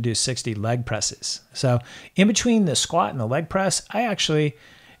 squats? You're going to do 60 leg presses. So in between the squat and the leg press,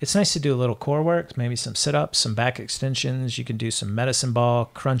 it's nice to do a little core work, maybe some sit-ups, some back extensions. You can do some medicine ball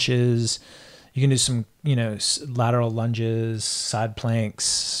crunches. You can do some, lateral lunges, side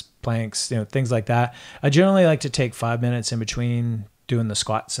planks, things like that. I generally like to take 5 minutes in between doing the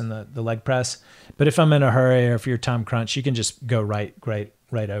squats and the leg press. But if I'm in a hurry or if you're time crunch, you can just go right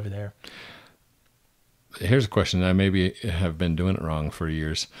over there. Here's a question. I maybe have been doing it wrong for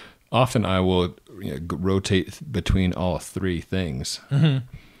years. Often I will rotate between all three things.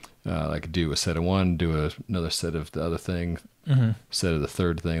 Like do a set of one, do another set of the other thing, set of the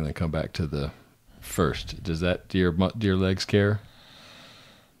third thing, then come back to the first. Do your legs care?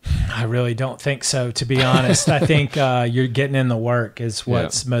 I really don't think so, to be honest. I think you're getting in the work is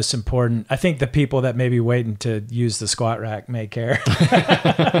what's most important. I think the people that may be waiting to use the squat rack may care.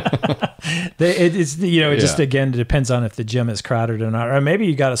 It just again depends on if the gym is crowded or not, or maybe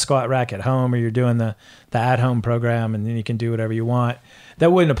you got a squat rack at home, or you're doing the at-home program, and then you can do whatever you want.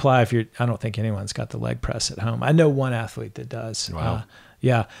 That wouldn't apply if I don't think anyone's got the leg press at home. I know one athlete that does. Wow.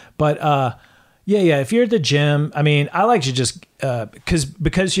 But if you're at the gym, I mean, I like to just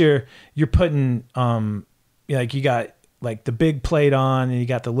because you're putting like you got like the big plate on, and you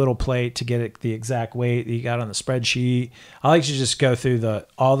got the little plate to get it the exact weight that you got on the spreadsheet. I like to just go through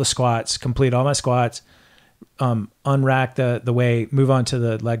all the squats, complete all my squats, unrack the weight, move on to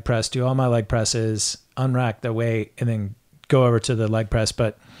the leg press, do all my leg presses, unrack the weight, and then go over to the leg press.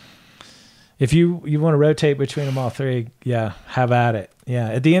 But if you want to rotate between them all three, have at it. Yeah,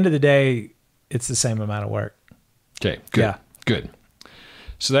 at the end of the day, it's the same amount of work. Okay, good. Yeah. Good.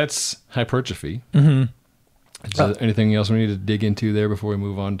 So that's hypertrophy. Is there anything else we need to dig into there before we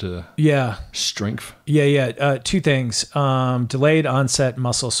move on to strength? Two things. Delayed onset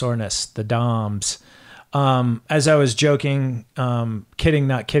muscle soreness, the DOMS. As I was joking, kidding,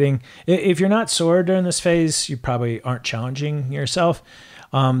 not kidding, if you're not sore during this phase, you probably aren't challenging yourself.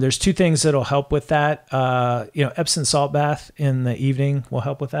 There's two things that'll help with that. Epsom salt bath in the evening will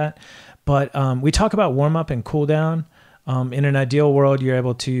help with that. But we talk about warm up and cool down. In an ideal world, you're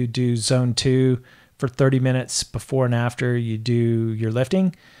able to do zone 2 for 30 minutes before and after you do your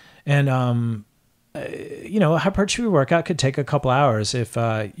lifting. And, a hypertrophy workout could take a couple hours. If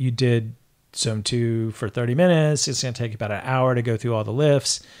you did zone 2 for 30 minutes, it's going to take about an hour to go through all the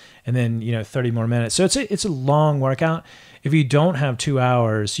lifts, and then, 30 more minutes. So it's a long workout. If you don't have 2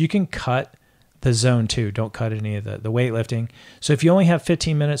 hours, you can cut the zone 2. Don't cut any of the weightlifting. So if you only have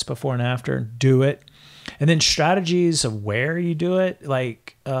 15 minutes before and after, do it. And then strategies of where you do it,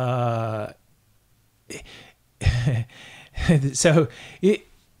 like, you're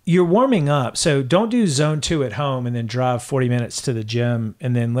warming up. So don't do zone 2 at home and then drive 40 minutes to the gym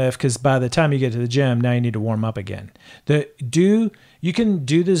and then lift, because by the time you get to the gym, now you need to warm up again. You can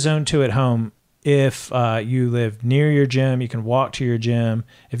do the zone 2 at home if you live near your gym. You can walk to your gym.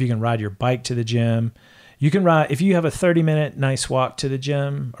 If you can ride your bike to the gym, you can ride. If you have a 30-minute nice walk to the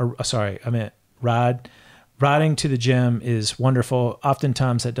gym, riding to the gym is wonderful.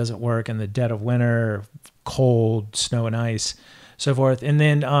 Oftentimes that doesn't work in the dead of winter, cold, snow and ice, so forth. And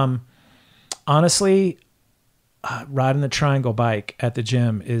then honestly, riding the triangle bike at the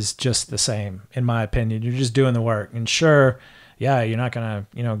gym is just the same, in my opinion. You're just doing the work. And sure, you're not going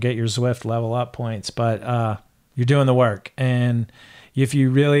to, get your Zwift level up points, but you're doing the work. And if you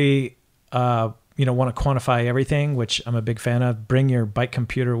really, want to quantify everything, which I'm a big fan of, bring your bike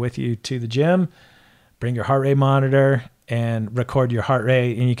computer with you to the gym, bring your heart rate monitor and record your heart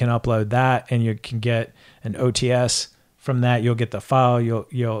rate, and you can upload that, and you can get an OTS from that. You'll get the file.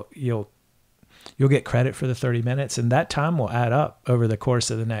 You'll get credit for the 30 minutes, and that time will add up over the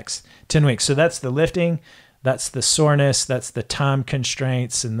course of the next 10 weeks. So that's the lifting. That's the soreness, that's the time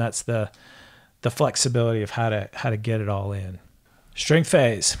constraints, and that's the flexibility of how to get it all in. Strength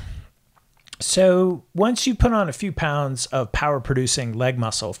phase. So once you put on a few pounds of power-producing leg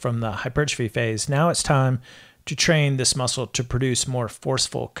muscle from the hypertrophy phase, now it's time to train this muscle to produce more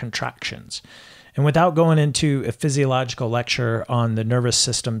forceful contractions. And without going into a physiological lecture on the nervous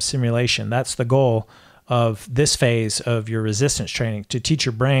system simulation, that's the goal of this phase of your resistance training, to teach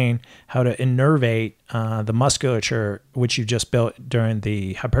your brain how to innervate the musculature which you just built during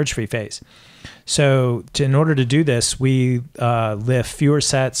the hypertrophy phase. So in order to do this, we lift fewer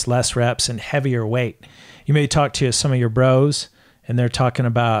sets, less reps, and heavier weight. You may talk to some of your bros, and they're talking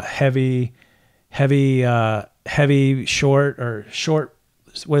about heavy, short,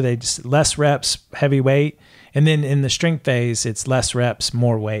 what are they, just less reps, heavy weight. And then in the strength phase, it's less reps,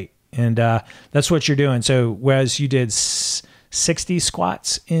 more weight. And that's what you're doing. So whereas you did 60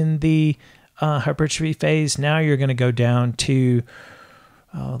 squats in the hypertrophy phase, now you're going to go down to,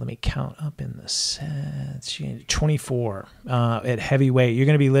 let me count up in the sets, 24 at heavy weight. You're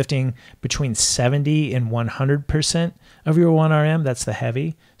going to be lifting between 70 and 100% of your 1RM. That's the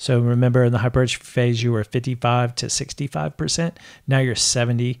heavy. So remember, in the hypertrophy phase, you were 55 to 65%. Now you're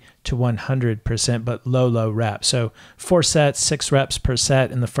 70 to 100%, but low reps. So 4 sets, 6 reps per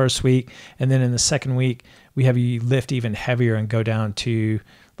set in the first week. And then in the second week, we have you lift even heavier and go down to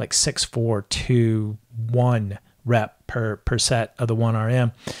like 6-4 to 1 rep per set of the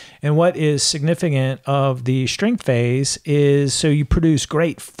 1RM. And what is significant of the strength phase is, so you produce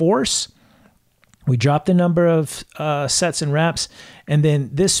great force. We drop the number of sets and reps, and then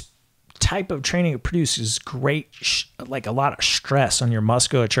this type of training, it produces great, like a lot of stress on your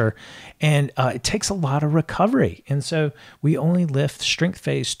musculature, and it takes a lot of recovery. And so we only lift strength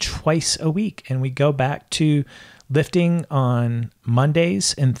phase twice a week, and we go back to lifting on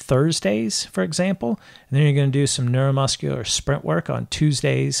Mondays and Thursdays, for example, and then you're going to do some neuromuscular sprint work on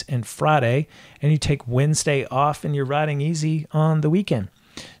Tuesdays and Friday, and you take Wednesday off and you're riding easy on the weekend.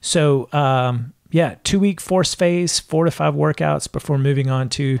 So, 2-week force phase, 4 to 5 workouts before moving on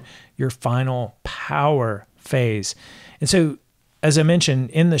to your final power phase. And so, as I mentioned,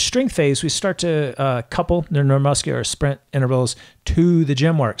 in the strength phase, we start to couple the neuromuscular sprint intervals to the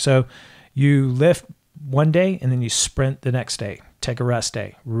gym work. So you lift one day and then you sprint the next day, take a rest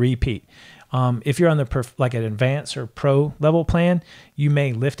day, repeat. If you're on like an advanced or pro level plan, you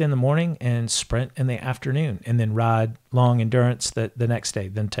may lift in the morning and sprint in the afternoon, and then ride long endurance the next day,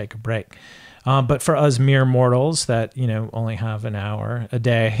 then take a break. But for us mere mortals that, only have an hour a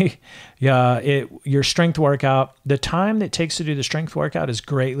day, your strength workout, the time that it takes to do the strength workout is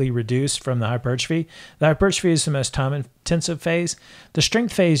greatly reduced from the hypertrophy. The hypertrophy is the most time intensive phase. The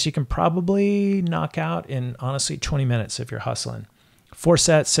strength phase, you can probably knock out in, honestly, 20 minutes if you're hustling. 4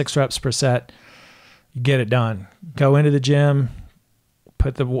 sets, 6 reps per set, you get it done. Go into the gym,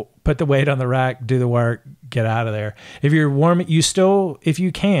 put the weight on the rack, do the work, get out of there. If you're warming, if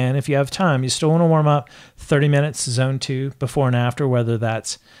you have time, you still want to warm up 30 minutes, zone 2, before and after, whether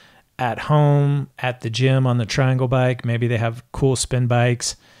that's at home, at the gym, on the triangle bike. Maybe they have cool spin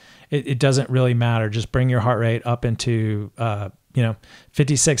bikes. It doesn't really matter. Just bring your heart rate up into,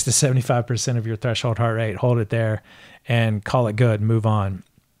 56 to 75% of your threshold heart rate. Hold it there and call it good. Move on.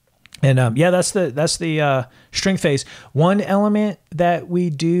 And that's the strength phase. One element that we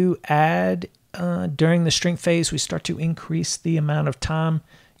do add during the strength phase, we start to increase the amount of time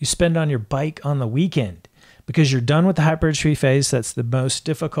you spend on your bike on the weekend, because you're done with the hypertrophy phase. That's the most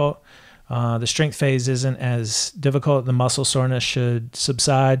difficult. The strength phase isn't as difficult. The muscle soreness should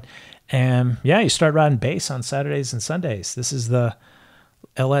subside. And you start riding base on Saturdays and Sundays. This is the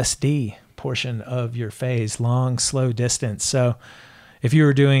LSD portion of your phase, long, slow distance. So if you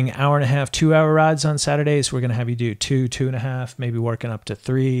were doing 1.5 hour, 2 hour rides on Saturdays, we're going to have you do 2.5, maybe working up to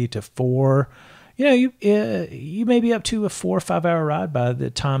 3 to 4. You may be up to a 4 or 5 hour ride by the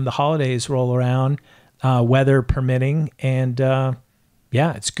time the holidays roll around, weather permitting. And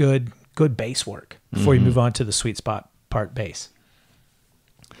it's good base work before you move on to the sweet spot part base.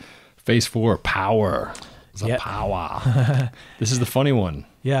 Phase 4, power. Power. This is the funny one.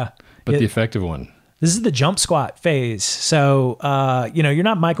 Yeah. But the effective one. This is the jump squat phase. So, you're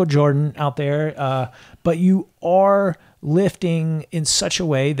not Michael Jordan out there, but you are lifting in such a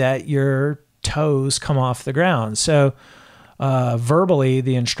way that your toes come off the ground. So, verbally,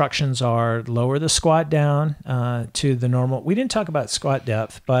 the instructions are lower the squat down to the normal. We didn't talk about squat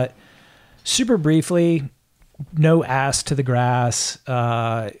depth, but super briefly, no ass to the grass.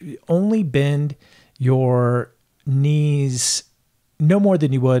 Only bend your knees no more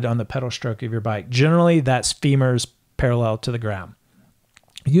than you would on the pedal stroke of your bike. Generally, that's femurs parallel to the ground.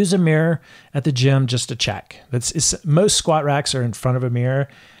 Use a mirror at the gym just to check. Most squat racks are in front of a mirror,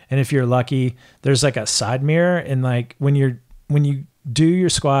 and if you're lucky, there's like a side mirror. And like when you do your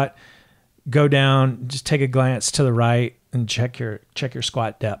squat, go down, just take a glance to the right and check your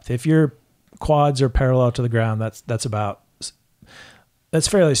squat depth. If your quads are parallel to the ground, that's about that's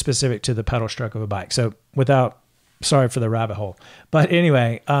fairly specific to the pedal stroke of a bike. So sorry for the rabbit hole. But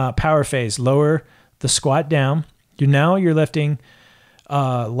anyway, power phase, lower the squat down. You're lifting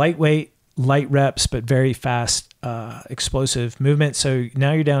lightweight, light reps, but very fast, explosive movement. So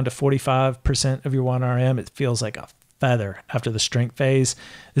now you're down to 45% of your 1RM. It feels like a feather after the strength phase.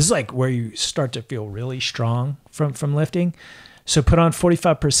 This is like where you start to feel really strong from lifting. So put on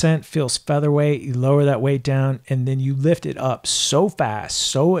 45%, feels featherweight. You lower that weight down, and then you lift it up so fast,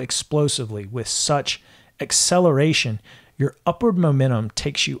 so explosively, with such acceleration, your upward momentum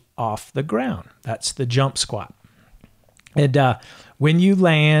takes you off the ground. That's the jump squat. And when you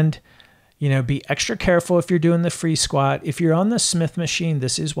land, be extra careful if you're doing the free squat. If you're on the Smith machine,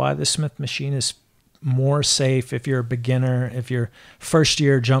 this is why the Smith machine is more safe. If you're a beginner, if you're first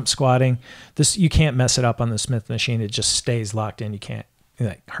year jump squatting, you can't mess it up on the Smith machine. It just stays locked in. You can't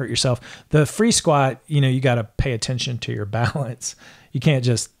hurt yourself. The free squat, you got to pay attention to your balance. You can't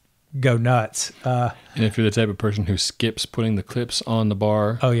just go nuts. And if you're the type of person who skips putting the clips on the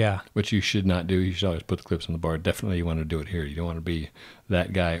bar, which you should not do, you should always put the clips on the bar. Definitely you want to do it here. You don't want to be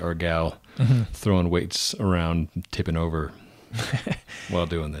that guy or gal throwing weights around, tipping over while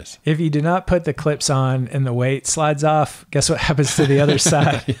doing this. If you do not put the clips on and the weight slides off, guess what happens to the other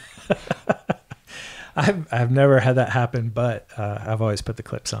side? I've never had that happen, but I've always put the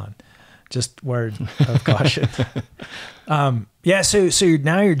clips on. Just word of caution. So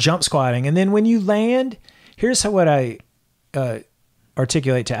now you're jump squatting. And then when you land, here's what I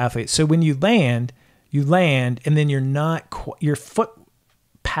articulate to athletes. So when you land, and then your foot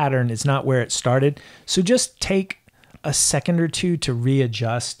pattern is not where it started. So just take a second or two to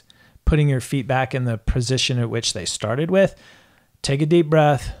readjust, putting your feet back in the position at which they started with. Take a deep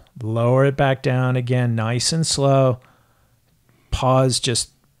breath, lower it back down again, nice and slow. Pause just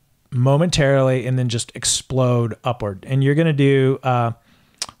momentarily, and then just explode upward. And you're going to do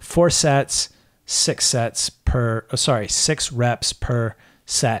 4 sets, 6 reps per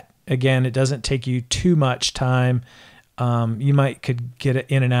set. Again, it doesn't take you too much time. You could get it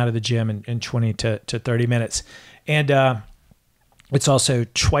in and out of the gym in 20 to 30 minutes. And it's also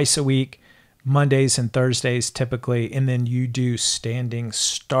twice a week, Mondays and Thursdays typically, and then you do standing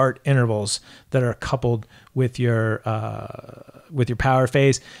start intervals that are coupled with your power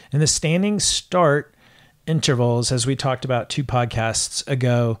phase. And the standing start intervals, as we talked about 2 podcasts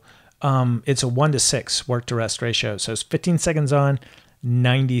ago, it's a 1-to-6 work to rest ratio. So it's 15 seconds on,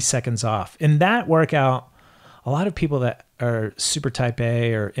 90 seconds off. In that workout, a lot of people that are super type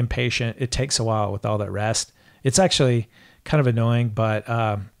A or impatient, it takes a while with all that rest. It's actually kind of annoying, but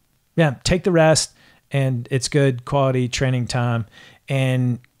take the rest, and it's good quality training time.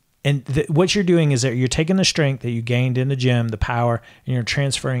 And what you're doing is that you're taking the strength that you gained in the gym, the power, and you're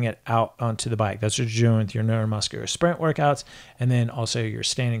transferring it out onto the bike. That's what you're doing with your neuromuscular sprint workouts, and then also your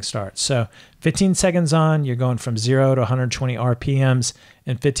standing starts. So 15 seconds on, you're going from 0 to 120 RPMs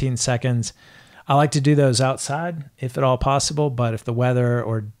in 15 seconds. I like to do those outside if at all possible, but if the weather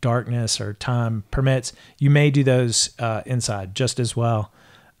or darkness or time permits, you may do those inside just as well.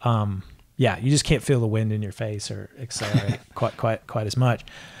 You just can't feel the wind in your face or accelerate quite as much.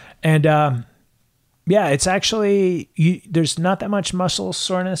 And it's actually, there's not that much muscle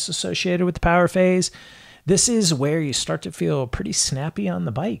soreness associated with the power phase. This is where you start to feel pretty snappy on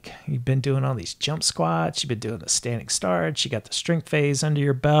the bike. You've been doing all these jump squats, you've been doing the standing starts, you got the strength phase under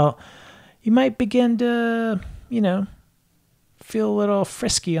your belt. You might begin to, feel a little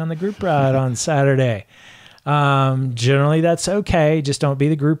frisky on the group ride on Saturday. Generally that's okay. Just don't be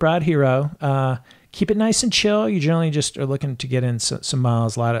the group ride hero. Keep it nice and chill. You generally just are looking to get in some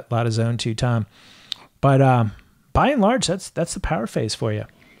miles, a lot of zone 2 time. But by and large, that's the power phase for you.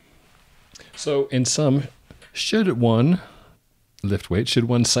 So in sum, should one lift weights? Should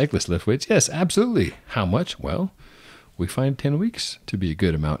one cyclist lift weights? Yes, absolutely. How much? Well, we find 10 weeks to be a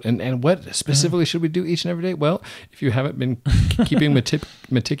good amount. And what specifically should we do each and every day? Well, if you haven't been keeping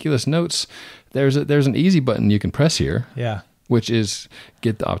meticulous notes, there's an easy button you can press here, which is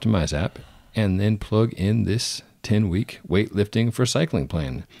get the Optimize app and then plug in this 10-week weightlifting for cycling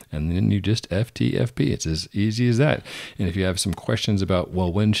plan. And then you just FTFP. It's as easy as that. And if you have some questions about,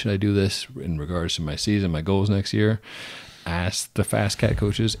 well, when should I do this in regards to my season, my goals next year, ask the FasCat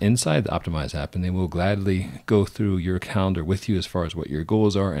coaches inside the Optimize app, and they will gladly go through your calendar with you as far as what your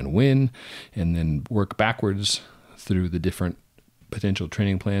goals are and when, and then work backwards through the different potential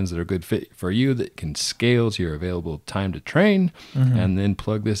training plans that are good fit for you that can scale to your available time to train, and then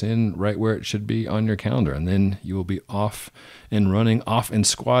plug this in right where it should be on your calendar. And then you will be off and running, off and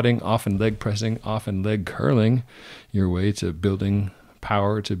squatting, off and leg pressing, off and leg curling your way to building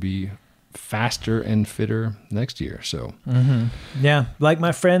power to be faster and fitter next year. So, yeah, like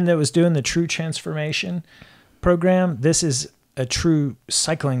my friend that was doing the True Transformation program, this is a true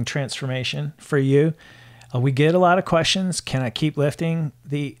cycling transformation for you. We get a lot of questions. Can I keep lifting?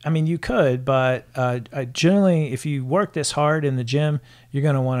 You could, but generally, if you work this hard in the gym, you're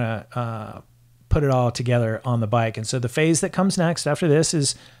going to want to put it all together on the bike. And so the phase that comes next after this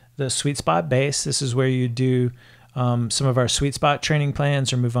is the sweet spot base. This is where you do some of our sweet spot training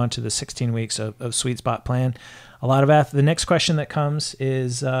plans or move on to the 16 weeks of sweet spot plan. A lot of the next question that comes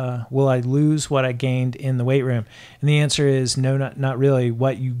is, will I lose what I gained in the weight room? And the answer is no, not really.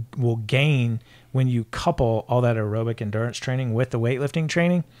 What you will gain when you couple all that aerobic endurance training with the weightlifting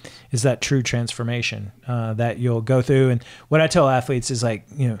training is that true transformation that you'll go through. And what I tell athletes is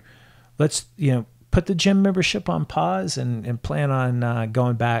let's put the gym membership on pause and plan on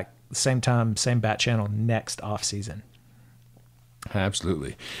going back same time, same bat channel next off season.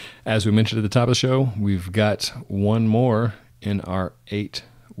 Absolutely. As we mentioned at the top of the show, we've got one more in our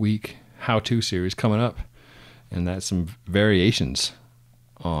 8-week how-to series coming up, and that's some variations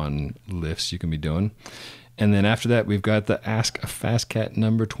on lifts you can be doing. And then after that, we've got the Ask a FasCat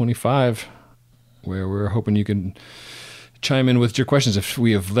number 25, where we're hoping you can chime in with your questions. If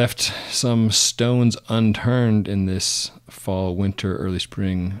we have left some stones unturned in this fall, winter, early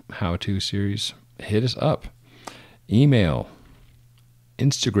spring how-to series, hit us up. Email,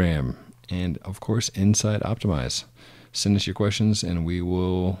 Instagram, and of course, Inside Optimize. Send us your questions and we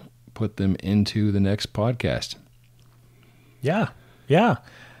will put them into the next podcast. Yeah.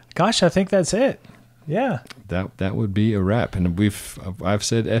 Gosh, I think that's it. Yeah. That would be a wrap. And I've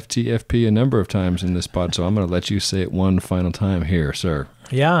said FTFP a number of times in this pod, so I'm going to let you say it one final time here, sir.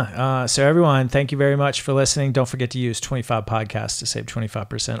 Yeah. So everyone, thank you very much for listening. Don't forget to use 25 Podcasts to save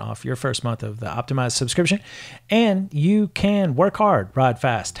 25% off your first month of the Optimized subscription. And you can work hard, ride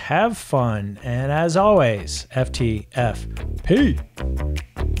fast, have fun, and as always, FTFP.